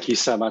 thank you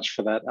so much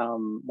for that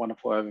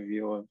wonderful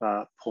overview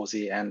of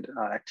Pawsey and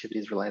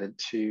activities related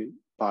to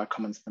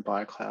BioCommons and the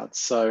BioCloud.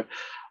 So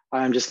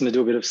I'm just going to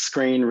do a bit of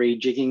screen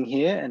rejigging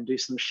here and do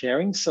some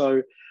sharing.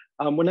 So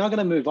we're now going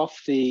to move off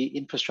the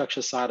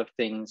infrastructure side of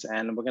things,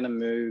 and we're going to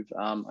move,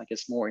 I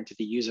guess, more into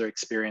the user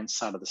experience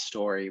side of the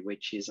story,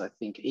 which is, I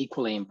think,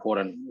 equally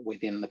important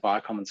within the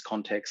BioCommons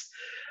context.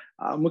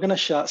 We're going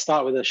to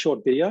start with a short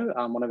video.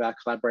 One of our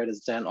collaborators,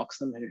 Dan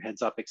Oxtham, who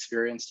heads up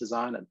experience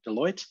design at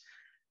Deloitte,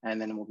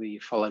 and then we'll be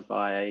followed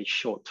by a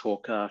short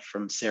talk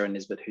from Sarah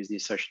Nisbet, who's the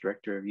Associate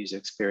Director of User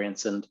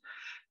Experience and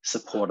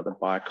Support at the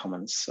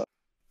BioCommons. So.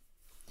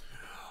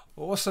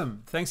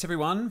 Awesome. Thanks,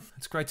 everyone.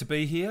 It's great to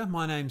be here.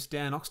 My name's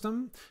Dan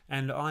Oxtham,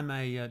 and I'm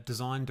a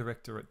design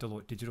director at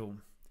Deloitte Digital.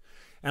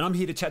 And I'm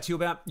here to chat to you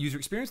about user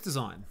experience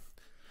design.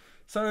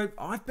 So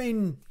I've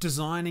been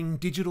designing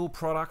digital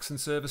products and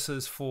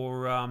services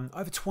for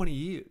over 20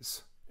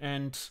 years.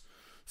 And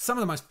Some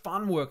of the most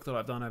fun work that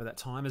I've done over that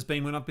time has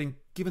been when I've been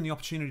given the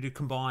opportunity to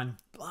combine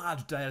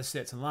large data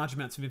sets and large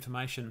amounts of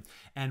information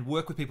and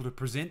work with people to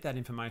present that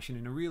information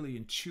in a really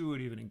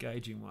intuitive and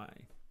engaging way.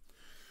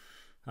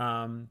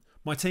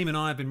 My team and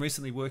I have been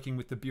recently working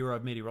with the Bureau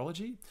of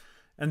Meteorology,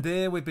 and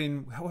there we've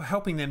been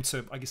helping them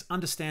to, I guess,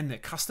 understand their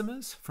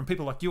customers, from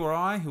people like you or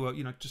I who are,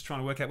 just trying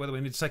to work out whether we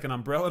need to take an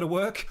umbrella to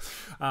work,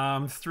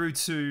 through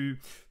to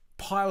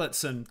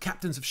pilots and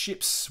captains of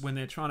ships when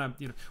they're trying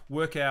to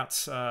work out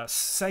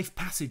safe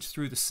passage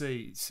through the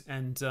seas.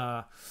 And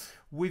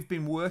we've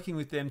been working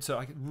with them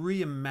to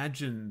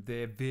reimagine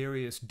their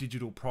various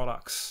digital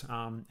products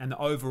and the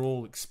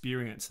overall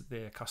experience that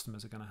their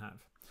customers are going to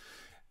have.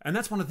 And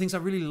that's one of the things I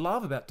really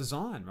love about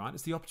design, right?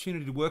 It's the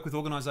opportunity to work with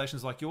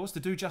organizations like yours to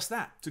do just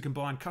that, to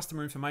combine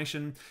customer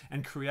information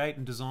and create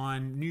and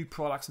design new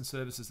products and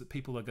services that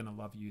people are going to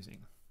love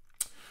using.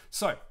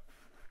 So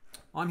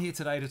I'm here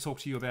today to talk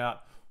to you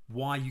about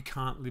why you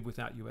can't live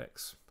without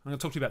UX. I'm going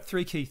to talk to you about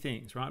 3 key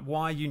things, right?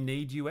 Why you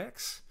need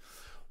UX,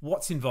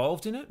 what's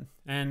involved in it,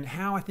 and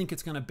how I think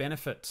it's going to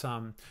benefit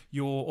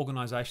your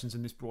organizations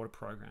in this broader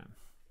program.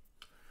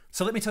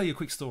 So let me tell you a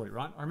quick story,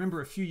 right? I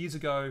remember a few years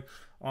ago,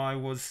 I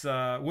was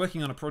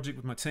working on a project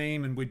with my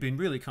team, and we'd been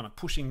really kind of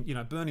pushing,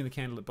 burning the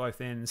candle at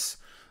both ends,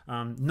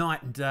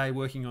 night and day,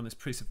 working on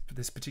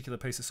this particular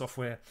piece of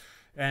software.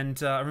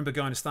 And I remember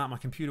going to start my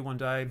computer one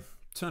day,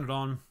 turn it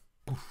on,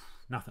 poof,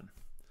 nothing.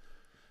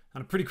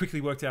 And I pretty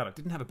quickly worked out I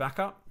didn't have a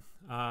backup,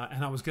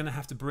 and I was going to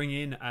have to bring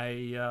in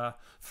a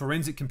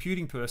forensic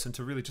computing person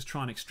to really just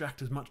try and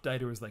extract as much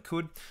data as they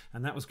could,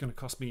 and that was going to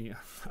cost me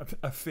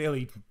a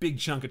fairly big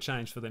chunk of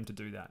change for them to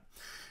do that.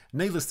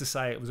 Needless to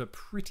say, it was a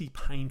pretty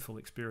painful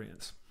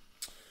experience.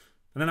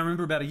 And then I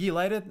remember about a year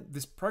later,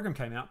 this program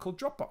came out called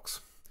Dropbox,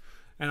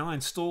 and I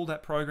installed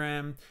that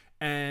program,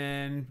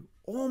 and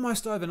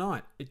almost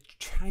overnight, it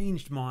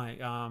changed my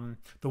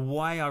the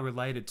way I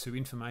related to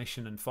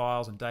information and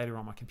files and data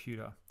on my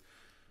computer.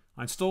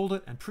 I installed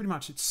it, and pretty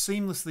much it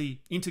seamlessly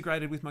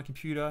integrated with my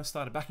computer,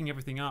 started backing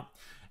everything up,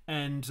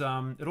 and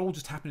it all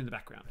just happened in the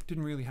background.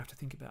 Didn't really have to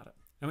think about it.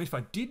 And if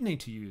I did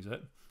need to use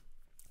it,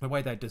 the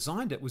way they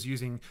designed it was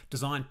using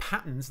design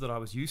patterns that I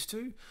was used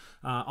to,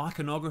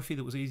 iconography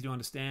that was easy to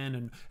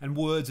understand, and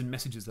words and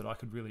messages that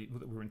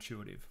that were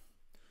intuitive.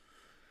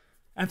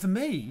 And for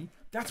me,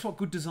 that's what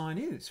good design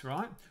is,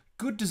 right?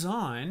 Good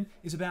design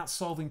is about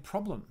solving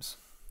problems,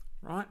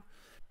 right?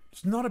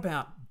 It's not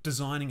about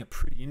designing a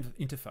pretty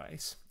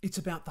interface. It's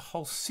about the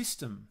whole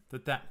system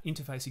that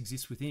interface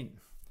exists within.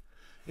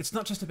 It's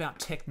not just about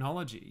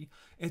technology.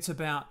 It's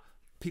about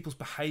people's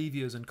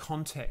behaviors and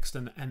context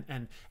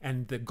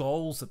and the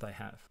goals that they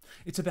have.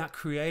 It's about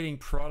creating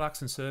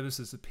products and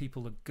services that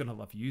people are going to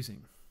love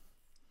using.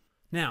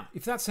 Now,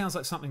 if that sounds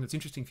like something that's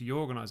interesting for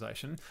your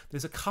organization,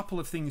 there's a couple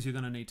of things you're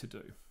going to need to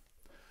do.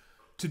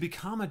 To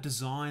become a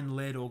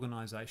design-led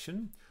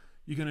organization,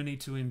 you're going to need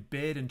to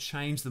embed and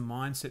change the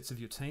mindsets of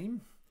your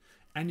team,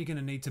 and you're going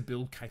to need to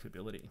build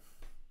capability.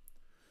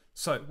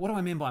 So what do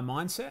I mean by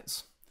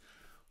mindsets?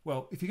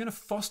 Well, if you're going to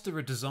foster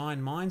a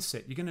design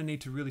mindset, you're going to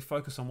need to really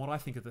focus on what I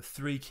think are the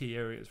 3 key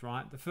areas,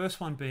 right? The first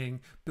one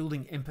being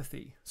building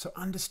empathy, so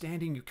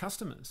understanding your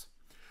customers.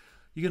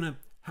 You're going to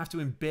have to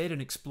embed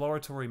an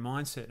exploratory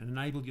mindset and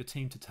enable your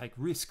team to take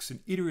risks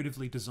and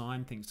iteratively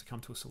design things to come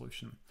to a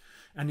solution.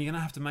 And you're going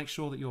to have to make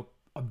sure that your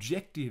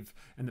objective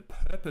and the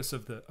purpose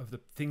of the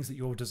things that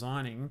you're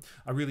designing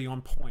are really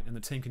on point, and the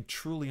team can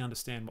truly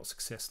understand what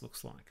success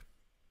looks like.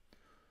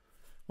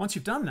 Once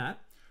you've done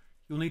that,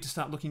 you'll need to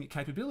start looking at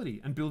capability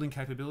and building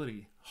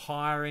capability,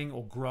 hiring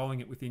or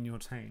growing it within your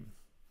team.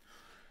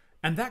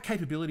 And that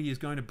capability is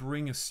going to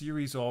bring a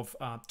series of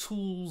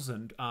tools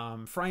and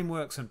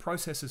frameworks and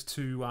processes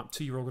to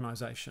your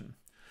organization.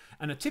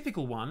 And a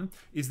typical one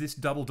is this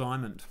double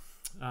diamond,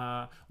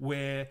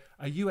 where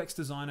a UX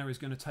designer is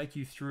going to take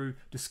you through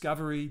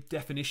discovery,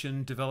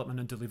 definition, development,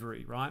 and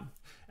delivery, right?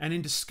 And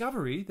in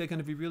discovery, they're going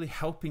to be really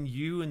helping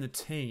you and the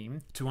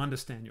team to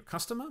understand your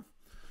customer,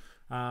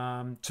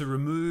 to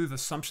remove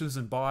assumptions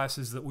and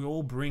biases that we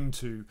all bring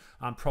to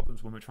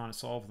problems when we're trying to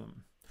solve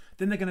them.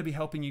 Then they're going to be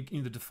helping you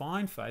in the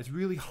define phase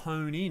really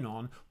hone in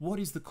on what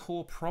is the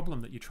core problem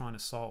that you're trying to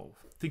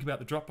solve. Think about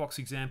the Dropbox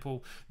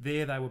example.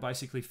 There they were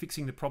basically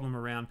fixing the problem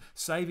around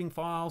saving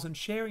files and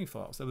sharing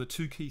files. They were the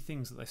 2 key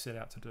things that they set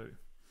out to do.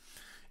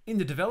 In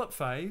the develop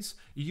phase,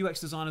 your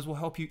UX designers will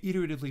help you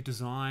iteratively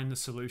design the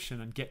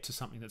solution and get to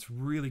something that's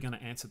really going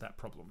to answer that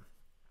problem.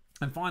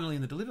 And finally,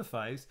 in the deliver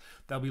phase,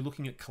 they'll be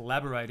looking at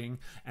collaborating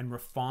and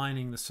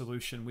refining the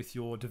solution with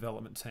your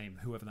development team,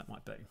 whoever that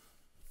might be.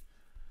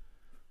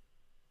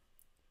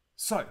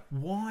 So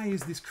why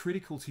is this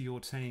critical to your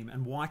team,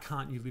 and why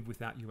can't you live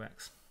without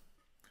UX?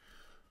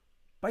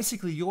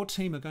 Basically, your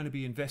team are going to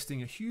be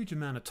investing a huge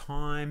amount of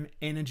time,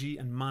 energy,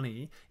 and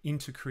money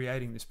into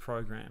creating this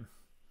program.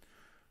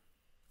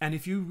 And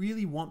if you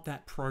really want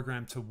that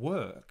program to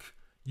work,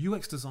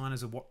 UX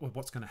designers are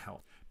what's going to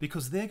help,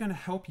 because they're going to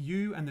help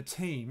you and the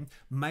team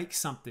make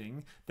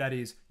something that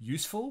is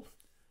useful,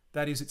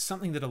 that is, it's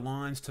something that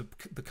aligns to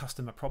the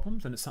customer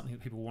problems and it's something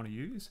that people want to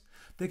use.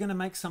 They're going to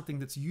make something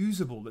that's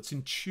usable, that's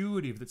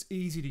intuitive, that's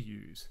easy to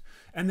use.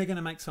 And they're going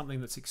to make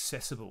something that's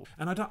accessible.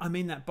 And I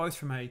mean that both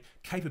from a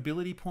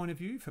capability point of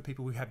view for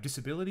people who have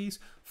disabilities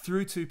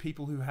through to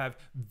people who have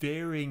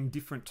varying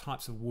different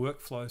types of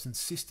workflows and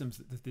systems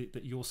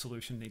that your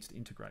solution needs to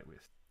integrate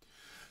with.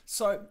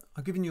 So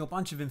I've given you a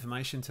bunch of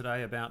information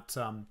today about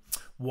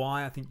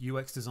why I think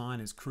UX design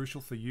is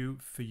crucial for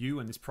you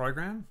in this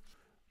program.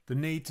 The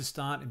need to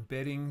start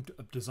embedding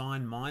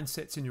design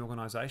mindsets in your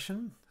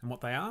organization and what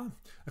they are.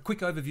 A quick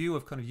overview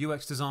of kind of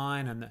UX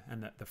design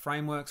and the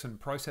frameworks and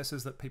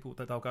processes that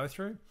they'll go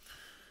through.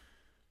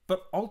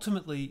 But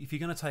ultimately, if you're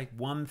going to take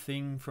one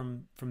thing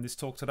from this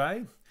talk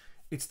today,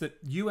 it's that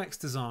UX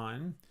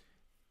design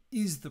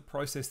is the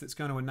process that's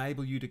going to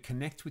enable you to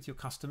connect with your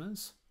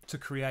customers, to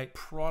create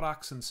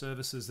products and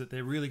services that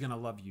they're really going to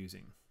love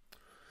using.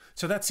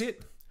 So that's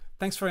it.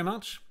 Thanks very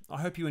much.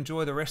 I hope you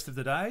enjoy the rest of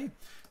the day.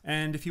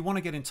 And if you want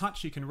to get in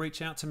touch, you can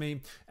reach out to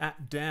me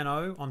at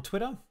DanO on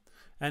Twitter.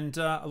 And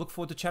I look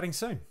forward to chatting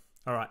soon.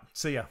 All right,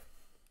 see ya.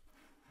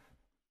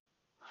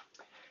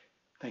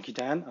 Thank you,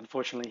 Dan.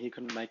 Unfortunately, he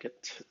couldn't make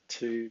it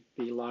to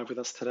be live with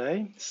us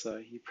today, so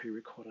he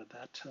pre-recorded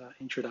that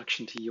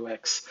introduction to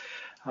UX.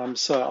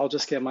 So I'll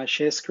just get my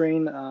share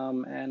screen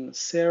and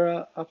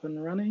Sarah up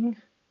and running.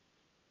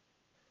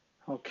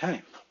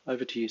 Okay,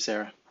 over to you,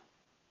 Sarah.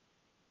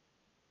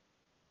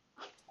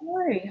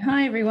 Hello.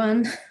 Hi,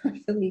 everyone.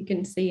 Hopefully you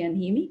can see and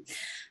hear me.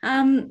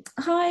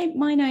 Hi,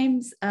 my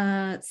name's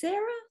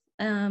Sarah.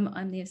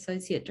 I'm the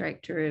Associate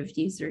Director of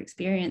User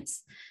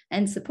Experience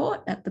and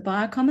Support at the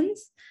BioCommons.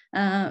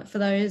 For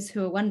those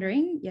who are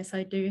wondering, yes,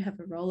 I do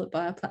have a role at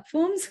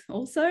BioPlatforms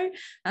also,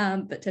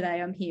 but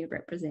today I'm here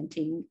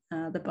representing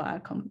the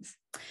BioCommons.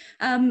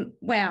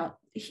 Wow,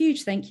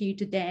 huge thank you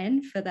to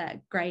Dan for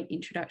that great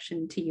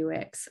introduction to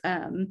UX.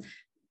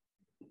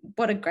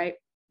 What a great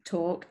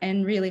talk,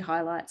 and really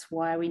highlights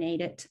why we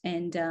need it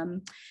and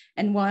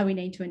why we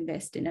need to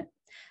invest in it.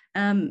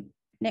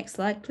 Next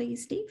slide,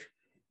 please, Steve.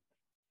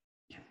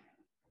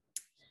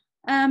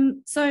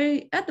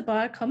 So at the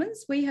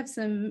BioCommons, we have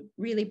some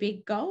really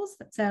big goals.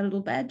 That's our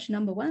little badge,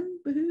 number 1.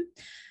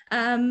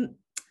 Woohoo.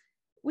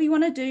 We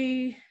want to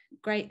do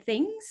great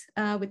things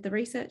with the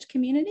research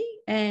community,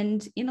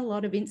 and in a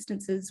lot of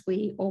instances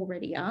we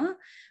already are.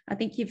 I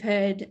think you've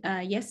heard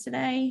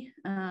yesterday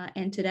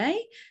and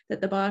today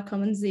that the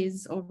BioCommons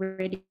is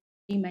already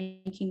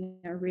making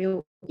a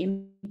real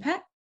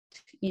impact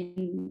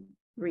in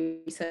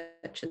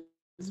researchers'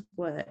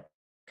 work.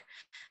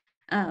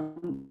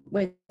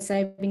 We're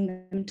saving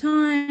them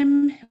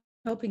time,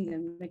 helping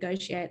them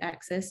negotiate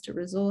access to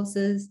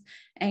resources,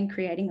 and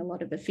creating a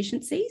lot of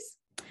efficiencies.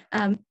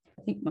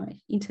 I think my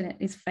internet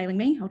is failing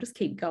me. I'll just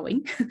keep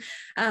going.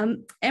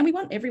 And we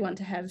want everyone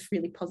to have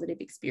really positive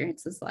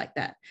experiences like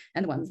that,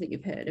 and the ones that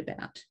you've heard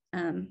about.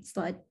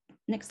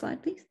 Next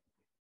slide, please.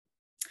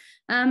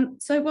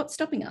 So what's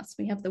stopping us?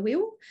 We have the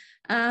will.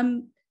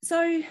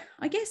 So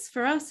I guess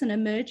for us, an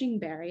emerging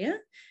barrier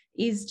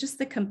is just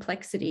the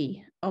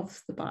complexity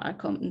of the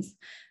BioCommons.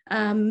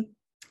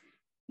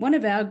 One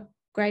of our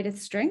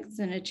greatest strengths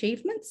and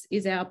achievements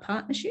is our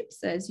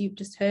partnerships, as you've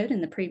just heard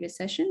in the previous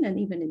session and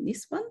even in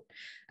this one.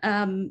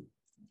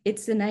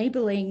 It's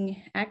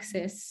enabling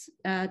access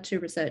to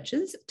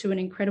researchers to an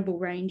incredible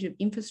range of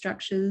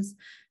infrastructures,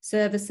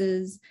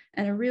 services,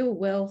 and a real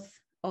wealth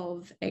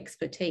of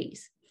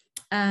expertise.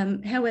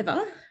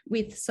 However,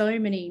 with so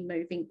many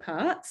moving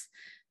parts,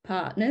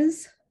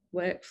 partners,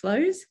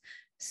 workflows,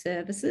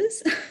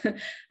 services,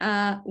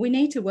 we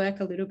need to work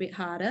a little bit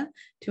harder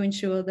to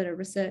ensure that a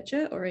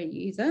researcher or a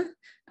user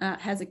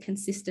has a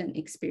consistent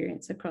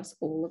experience across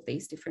all of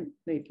these different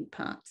moving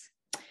parts.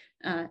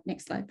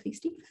 Next slide, please,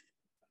 Steve.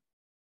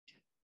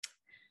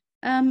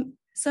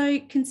 So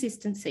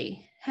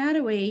consistency. How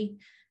do we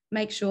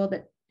make sure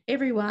that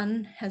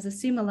everyone has a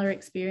similar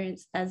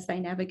experience as they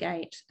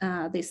navigate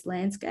this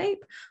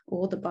landscape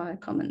or the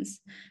BioCommons?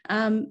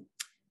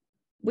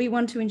 We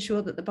want to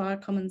ensure that the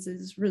BioCommons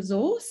is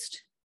resourced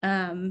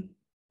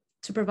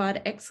to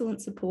provide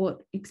excellent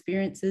support,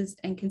 experiences,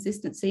 and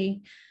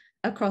consistency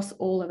across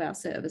all of our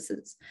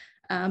services.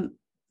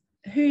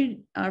 Who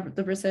are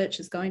the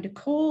researchers going to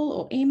call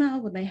or email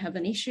when they have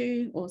an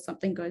issue or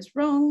something goes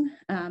wrong?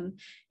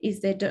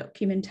 Is there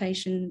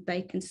documentation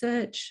they can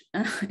search?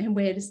 And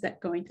where is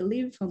that going to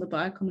live, on the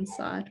BioCommons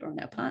site or on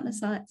our partner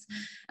sites?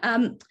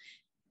 And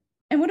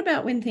what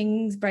about when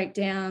things break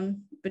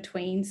down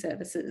between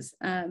services?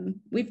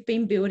 We've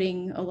been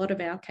building a lot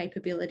of our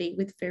capability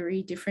with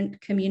very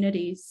different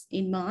communities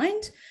in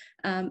mind,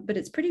 but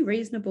it's pretty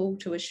reasonable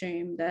to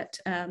assume that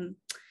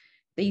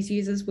these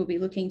users will be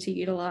looking to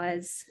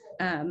utilise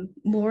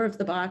more of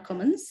the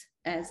BioCommons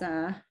as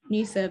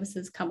new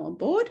services come on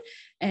board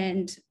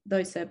and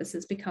those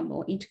services become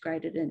more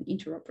integrated and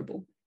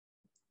interoperable.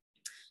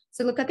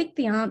 So look, I think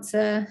the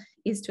answer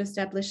is to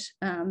establish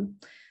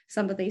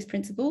some of these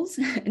principles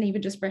and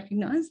even just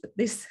recognise that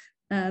this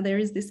there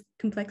is this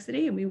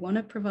complexity, and we want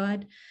to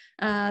provide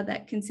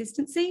that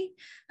consistency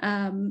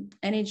and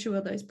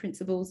ensure those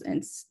principles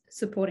and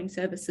supporting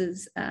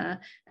services,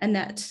 and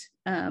that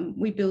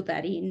we build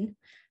that in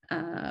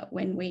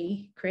when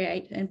we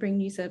create and bring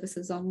new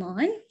services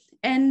online.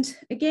 And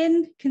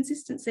again,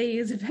 consistency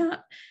is about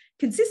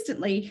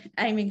consistently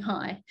aiming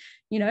high.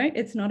 You know,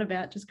 it's not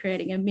about just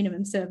creating a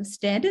minimum service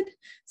standard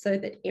so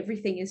that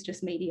everything is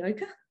just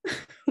mediocre.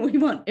 We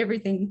want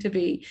everything to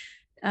be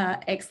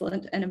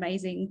excellent and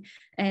amazing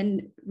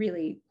and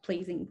really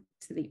pleasing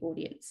to the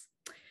audience.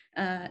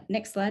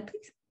 Next slide,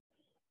 please.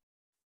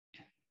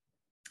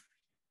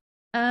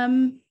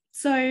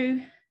 So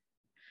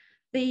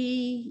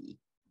the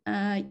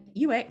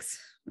UX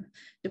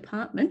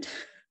department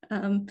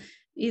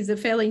is a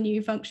fairly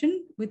new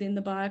function within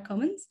the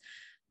BioCommons,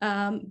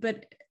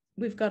 but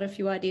we've got a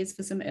few ideas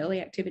for some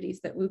early activities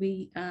that we'll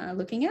be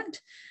looking at.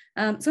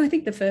 So I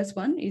think the first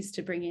one is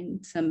to bring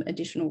in some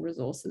additional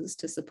resources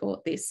to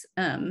support this.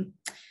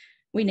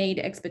 We need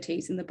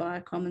expertise in the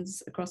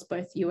BioCommons across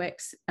both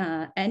UX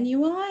and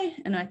UI,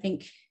 and I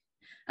think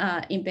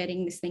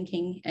embedding this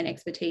thinking and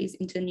expertise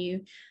into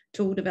new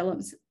tool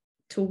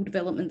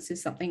developments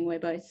is something we're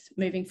both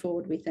moving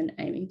forward with and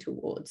aiming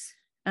towards.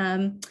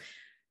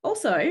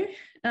 Also,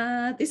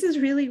 this is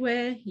really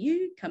where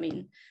you come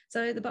in.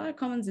 So the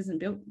BioCommons isn't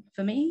built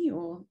for me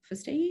or for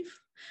Steve,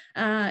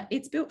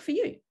 it's built for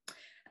you.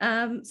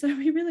 So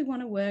we really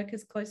want to work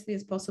as closely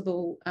as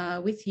possible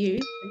with you, the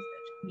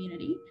research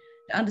community,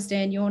 to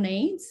understand your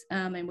needs,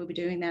 and we'll be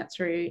doing that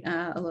through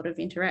a lot of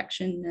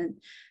interaction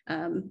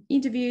and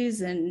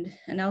interviews and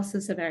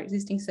analysis of our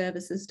existing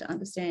services to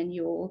understand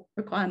your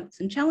requirements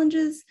and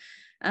challenges.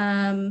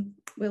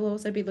 We'll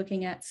also be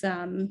looking at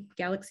some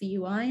Galaxy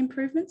UI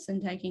improvements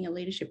and taking a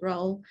leadership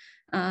role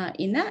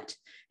in that,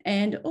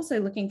 and also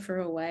looking for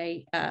a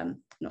way,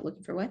 not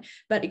looking for a way,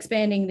 but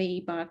expanding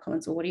the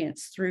BioCommons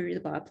audience through the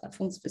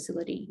BioPlatforms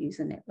facility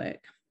user network,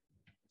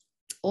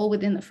 all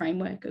within the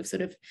framework of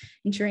sort of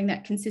ensuring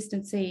that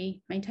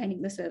consistency,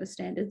 maintaining the service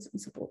standards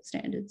and support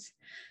standards.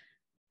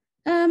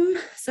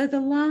 So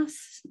the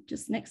last,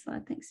 just next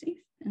slide, thanks,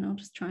 Steve. And I'll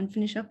just try and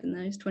finish up in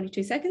those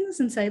 22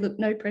 seconds and say, look,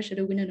 no pressure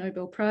to win a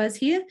Nobel Prize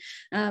here,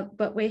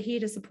 but we're here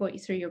to support you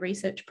through your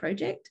research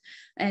project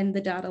and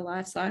the data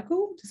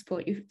lifecycle to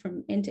support you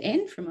from end to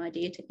end, from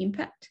idea to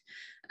impact.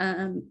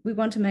 We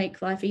want to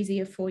make life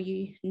easier for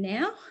you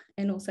now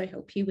and also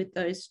help you with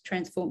those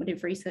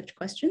transformative research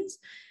questions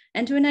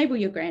and to enable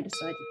your grandest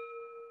ideas.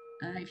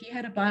 If you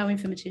had a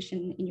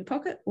bioinformatician in your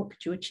pocket, what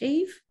could you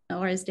achieve?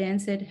 Or as Dan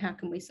said, how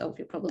can we solve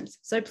your problems?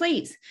 So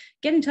please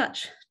get in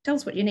touch, tell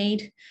us what you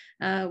need.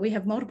 We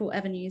have multiple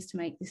avenues to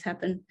make this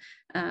happen.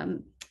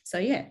 So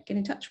yeah, get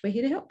in touch, we're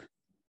here to help.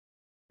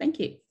 Thank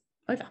you,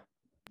 over.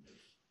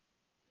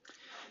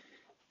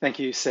 Thank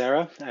you,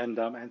 Sarah, and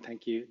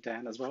thank you,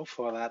 Dan, as well,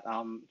 for that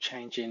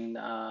change in,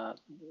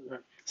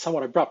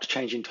 somewhat abrupt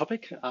change in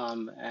topic,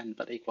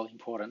 but equally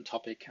important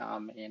topic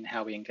in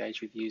how we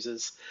engage with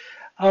users.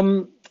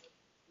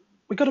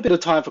 We've got a bit of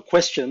time for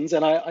questions,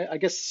 and I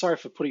guess, sorry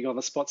for putting you on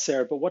the spot,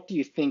 Sarah, but what do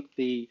you think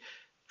the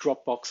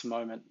Dropbox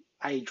moment,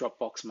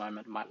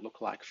 might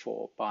look like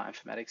for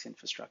bioinformatics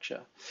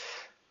infrastructure,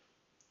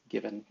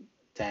 given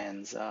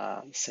Dan's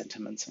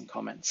sentiments and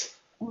comments?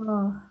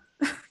 Oh.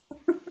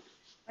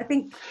 I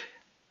think,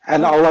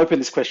 and I'll open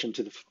this question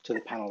to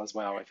the panel as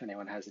well, if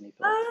anyone has any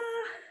thoughts.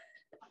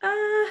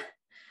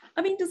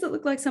 I mean, does it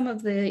look like some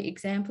of the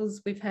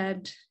examples we've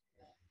had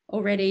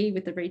already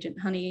with the Regent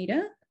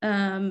Honeyeater?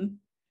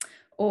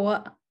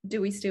 Or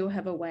do we still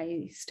have a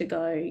ways to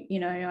go? You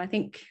know, I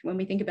think when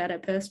we think about our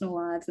personal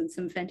lives and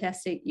some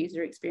fantastic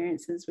user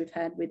experiences we've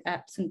had with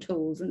apps and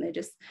tools, and they're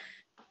just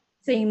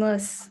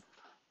seamless,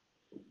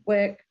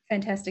 work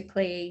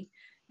fantastically.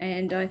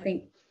 And I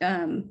think,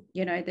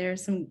 you know, there are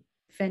some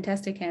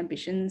fantastic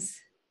ambitions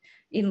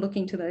in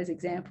looking to those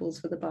examples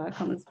for the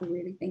BioCommons to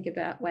really think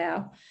about,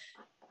 wow,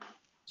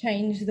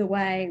 change the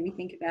way we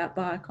think about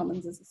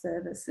BioCommons as a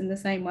service, in the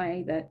same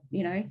way that,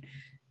 you know,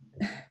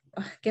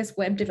 I guess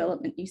web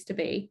development used to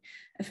be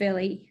a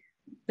fairly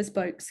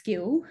bespoke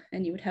skill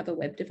and you would have a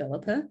web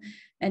developer.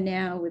 And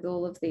now with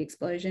all of the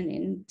explosion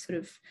in sort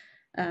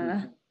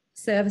of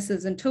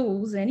services and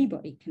tools,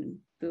 anybody can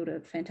build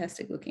a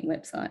fantastic looking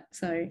website.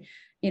 So,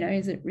 you know,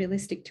 is it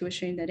realistic to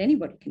assume that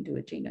anybody can do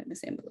a genome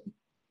assembly?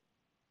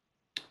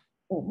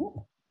 Or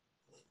more,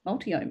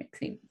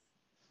 multi-omics even,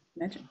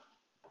 imagine.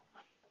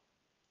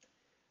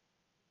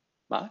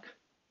 Mark,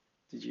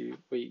 were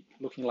you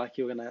looking like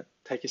you were going to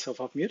take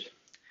yourself off mute?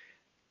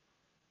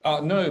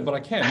 No, but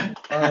I can.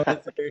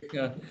 You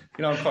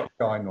know, I'm quite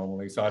shy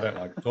normally, so I don't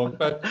like to talk.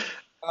 But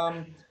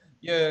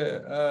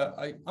yeah,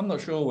 I'm not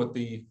sure what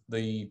the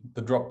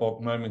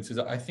Dropbox moments is.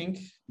 I think,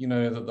 you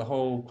know, that the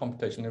whole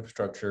computational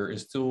infrastructure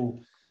is still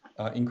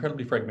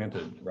incredibly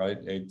fragmented, right?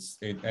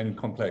 And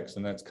complex,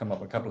 and that's come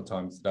up a couple of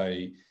times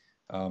today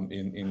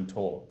in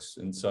talks.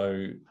 And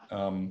so,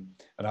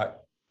 it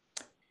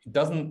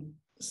doesn't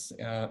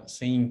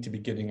seem to be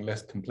getting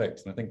less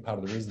complex. And I think part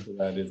of the reason for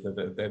that is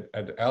that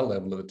at our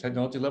level, at the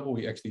technology level,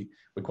 we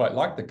quite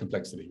like the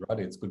complexity, right?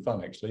 It's good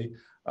fun, actually.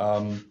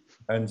 And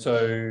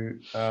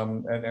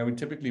we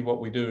typically, what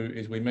we do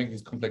is we make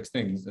these complex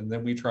things, and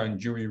then we try and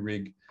jury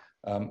rig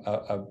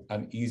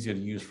an easier to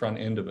use front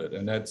end of it.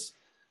 And that's,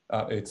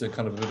 it's a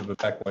kind of a bit of a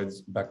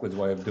backwards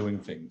way of doing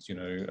things. You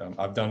know,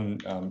 I've done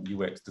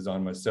UX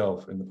design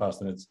myself in the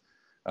past, and it's,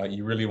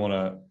 you really want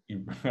to,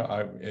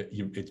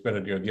 it's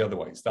better to go the other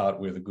way. Start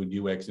with a good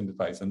UX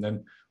interface and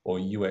then, or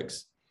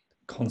UX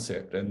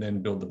concept, and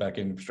then build the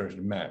back-end infrastructure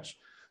to match.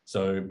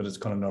 So, but it's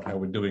kind of not how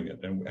we're doing it.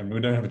 And we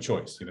don't have a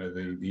choice. You know,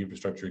 the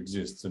infrastructure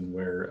exists, and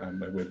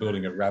we're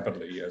building it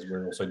rapidly as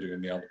we're also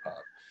doing the other part.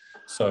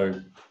 So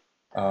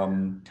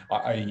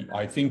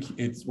I think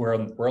we're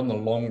on the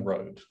long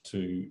road to,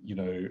 you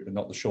know,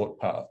 not the short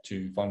path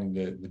to finding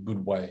the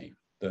good way,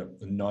 the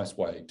nice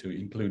way to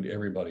include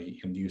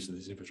everybody in the use of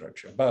this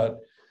infrastructure. But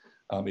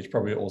it's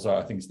probably also,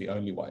 I think it's the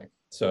only way.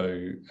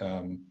 So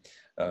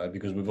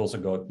because we've also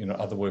got, you know,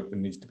 other work that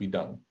needs to be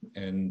done,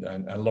 and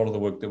a lot of the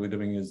work that we're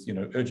doing is, you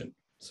know, urgent.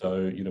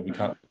 So, you know, we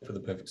can't look for the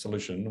perfect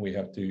solution. We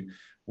have to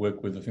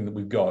work with the thing that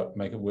we've got,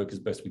 make it work as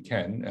best we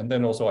can, and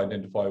then also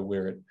identify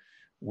where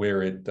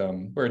it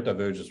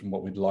diverges from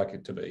what we'd like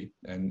it to be,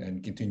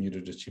 and continue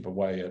to just chip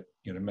away at,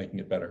 you know, making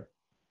it better.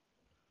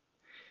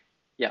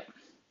 Yeah.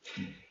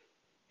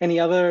 Any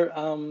other,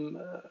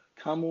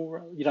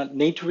 Carmel, you don't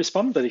need to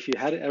respond, but if you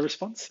had a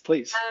response,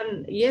 please.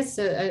 Yes,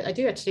 I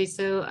do actually.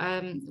 So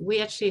we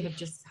actually have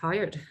just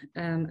hired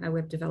a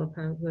web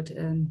developer with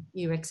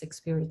UX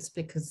experience,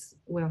 because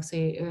we're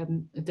obviously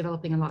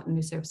developing a lot of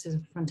new services,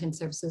 front-end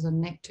services on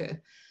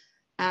Nectar.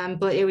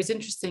 But it was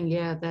interesting,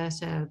 yeah, that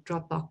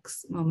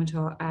Dropbox moment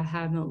or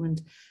aha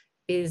moment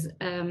is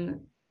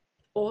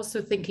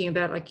also thinking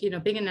about, like, you know,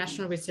 being a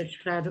national research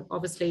cloud,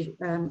 obviously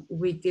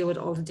we deal with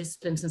all the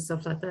disciplines and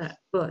stuff like that,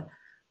 but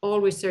all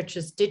research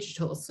is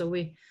digital. So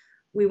we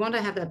want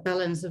to have that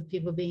balance of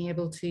people being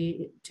able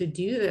to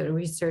do the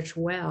research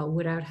well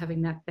without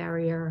having that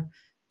barrier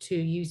to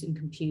using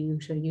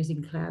compute or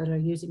using cloud or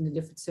using the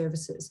different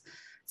services.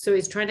 So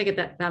it's trying to get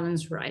that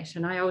balance right.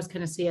 And I always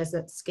kind of see as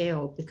that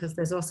scale, because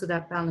there's also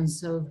that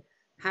balance of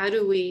how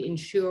do we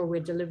ensure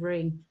we're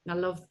delivering, and I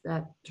love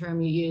that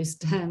term you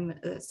used,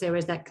 Sarah,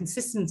 is that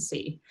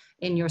consistency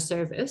in your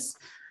service,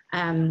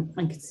 and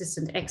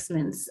consistent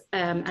excellence,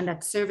 and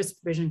that service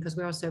provision, because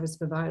we're all service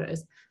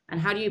providers.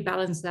 And how do you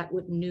balance that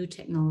with new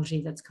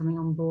technology that's coming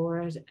on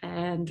board,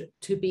 and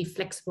to be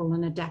flexible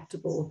and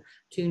adaptable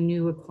to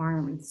new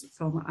requirements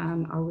from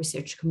our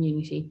research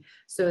community?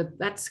 So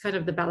that's kind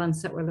of the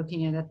balance that we're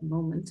looking at the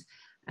moment.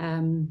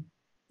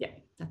 Yeah,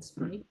 that's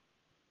for me.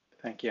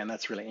 Thank you. And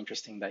that's really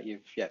interesting that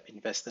you've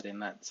invested in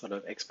that sort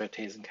of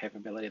expertise and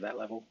capability at that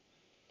level.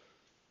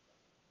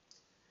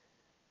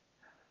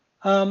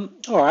 All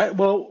right,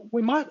 well,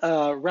 we might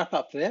wrap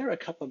up there a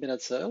couple of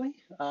minutes early.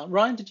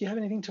 Ryan, did you have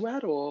anything to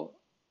add, or?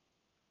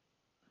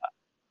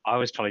 I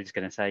was probably just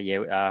going to say,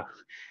 yeah,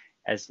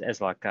 as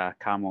like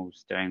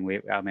Carmel's doing,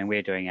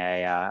 we're doing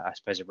I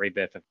suppose a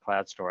rebirth of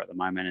Cloud Store at the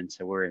moment, and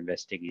so we're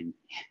investing in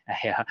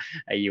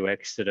a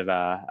UX sort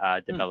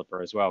of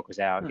developer as well, because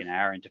our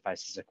our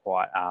interfaces are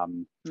quite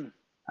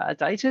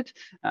dated,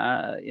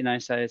 you know,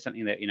 so it's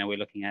something that, you know, we're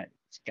looking at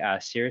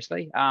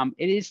seriously.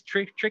 It is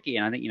tricky,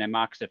 and I think, you know,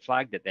 Mark's have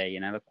flagged it there. You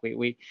know, look, we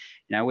you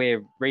know,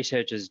 we're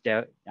researchers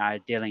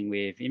dealing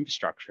with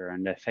infrastructure,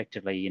 and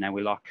effectively, you know,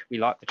 we like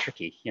the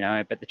tricky, you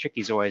know, but the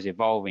tricky is always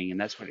evolving, and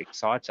that's what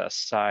excites us.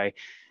 So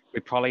we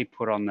probably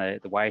put on the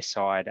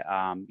wayside,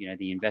 you know,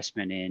 the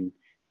investment in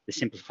the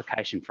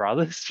simplification for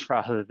others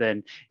rather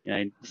than, you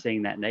know,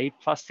 seeing that need.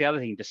 Plus, the other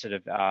thing to sort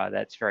of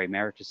that's very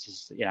meritorious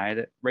is, you know,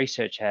 that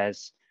research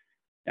has,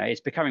 you know,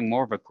 it's becoming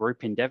more of a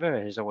group endeavor.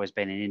 It has always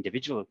been an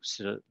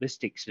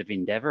individualistic sort of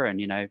endeavor,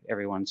 and, you know,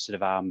 everyone's sort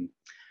of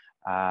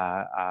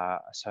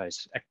so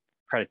it's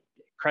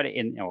credit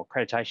in, or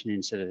accreditation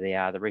in sort of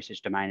the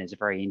research domain is a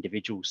very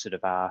individual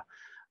sort of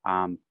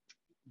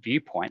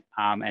viewpoint,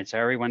 and so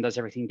everyone does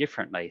everything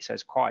differently. So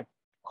it's quite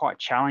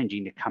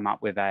challenging to come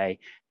up with the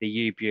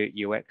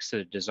UX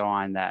sort of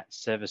design that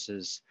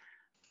services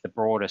the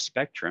broader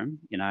spectrum,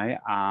 you know,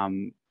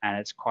 and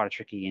it's quite a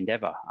tricky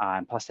endeavor.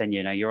 And plus, then,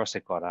 you know, you also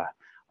got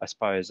I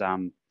suppose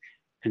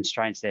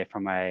constraints there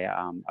from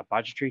a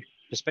budgetary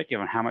perspective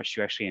on how much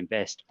you actually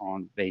invest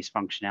on these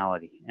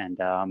functionality, and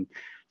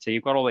so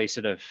you've got all these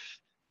sort of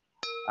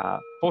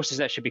forces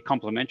that should be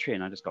complementary,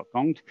 and I just got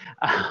gonged,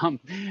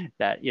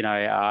 that, you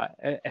know,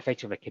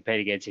 effectively compete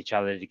against each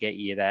other to get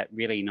you that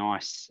really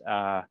nice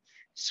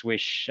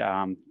swish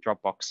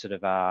Dropbox sort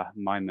of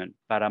moment.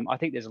 But I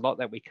think there's a lot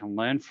that we can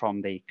learn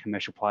from the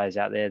commercial players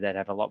out there that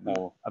have a lot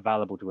more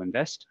available to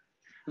invest,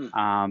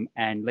 and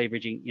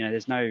leveraging, you know,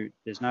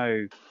 there's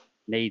no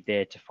need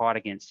there to fight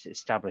against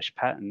established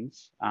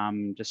patterns.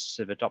 Just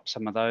sort of adopt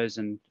some of those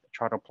and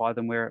try to apply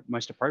them where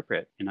most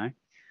appropriate, you know.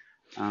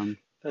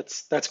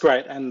 That's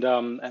great, and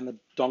the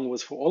dong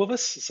was for all of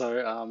us.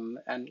 So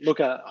and look,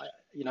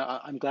 you know,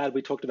 I'm glad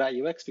we talked about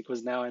UX,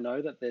 because now I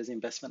know that there's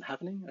investment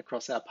happening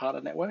across our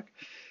partner network.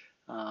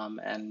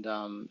 And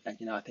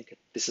you know, I think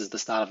this is the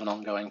start of an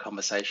ongoing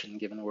conversation,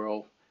 given we're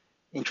all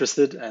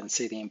interested and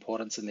see the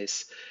importance in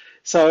this.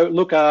 So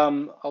look,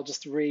 I'll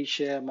just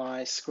re-share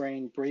my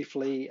screen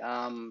briefly.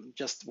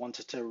 Just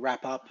wanted to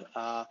wrap up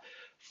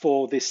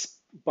for this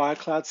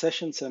BioCloud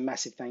session. So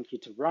massive thank you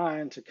to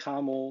Ryan, to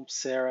Carmel,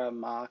 Sarah,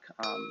 Mark,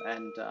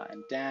 and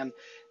Dan.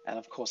 And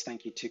of course,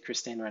 thank you to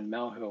Christina and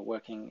Mel, who are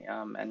working,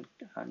 and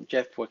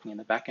Jeff working in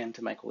the back end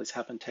to make all this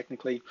happen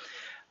technically.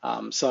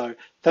 So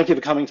thank you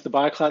for coming to the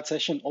BioCloud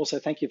session. Also,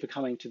 thank you for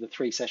coming to the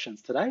 3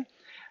 sessions today.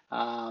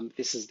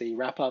 This is the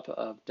wrap up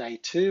of day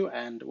 2,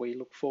 and we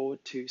look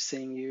forward to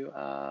seeing you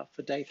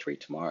for day 3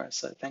 tomorrow.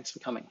 So thanks for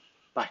coming.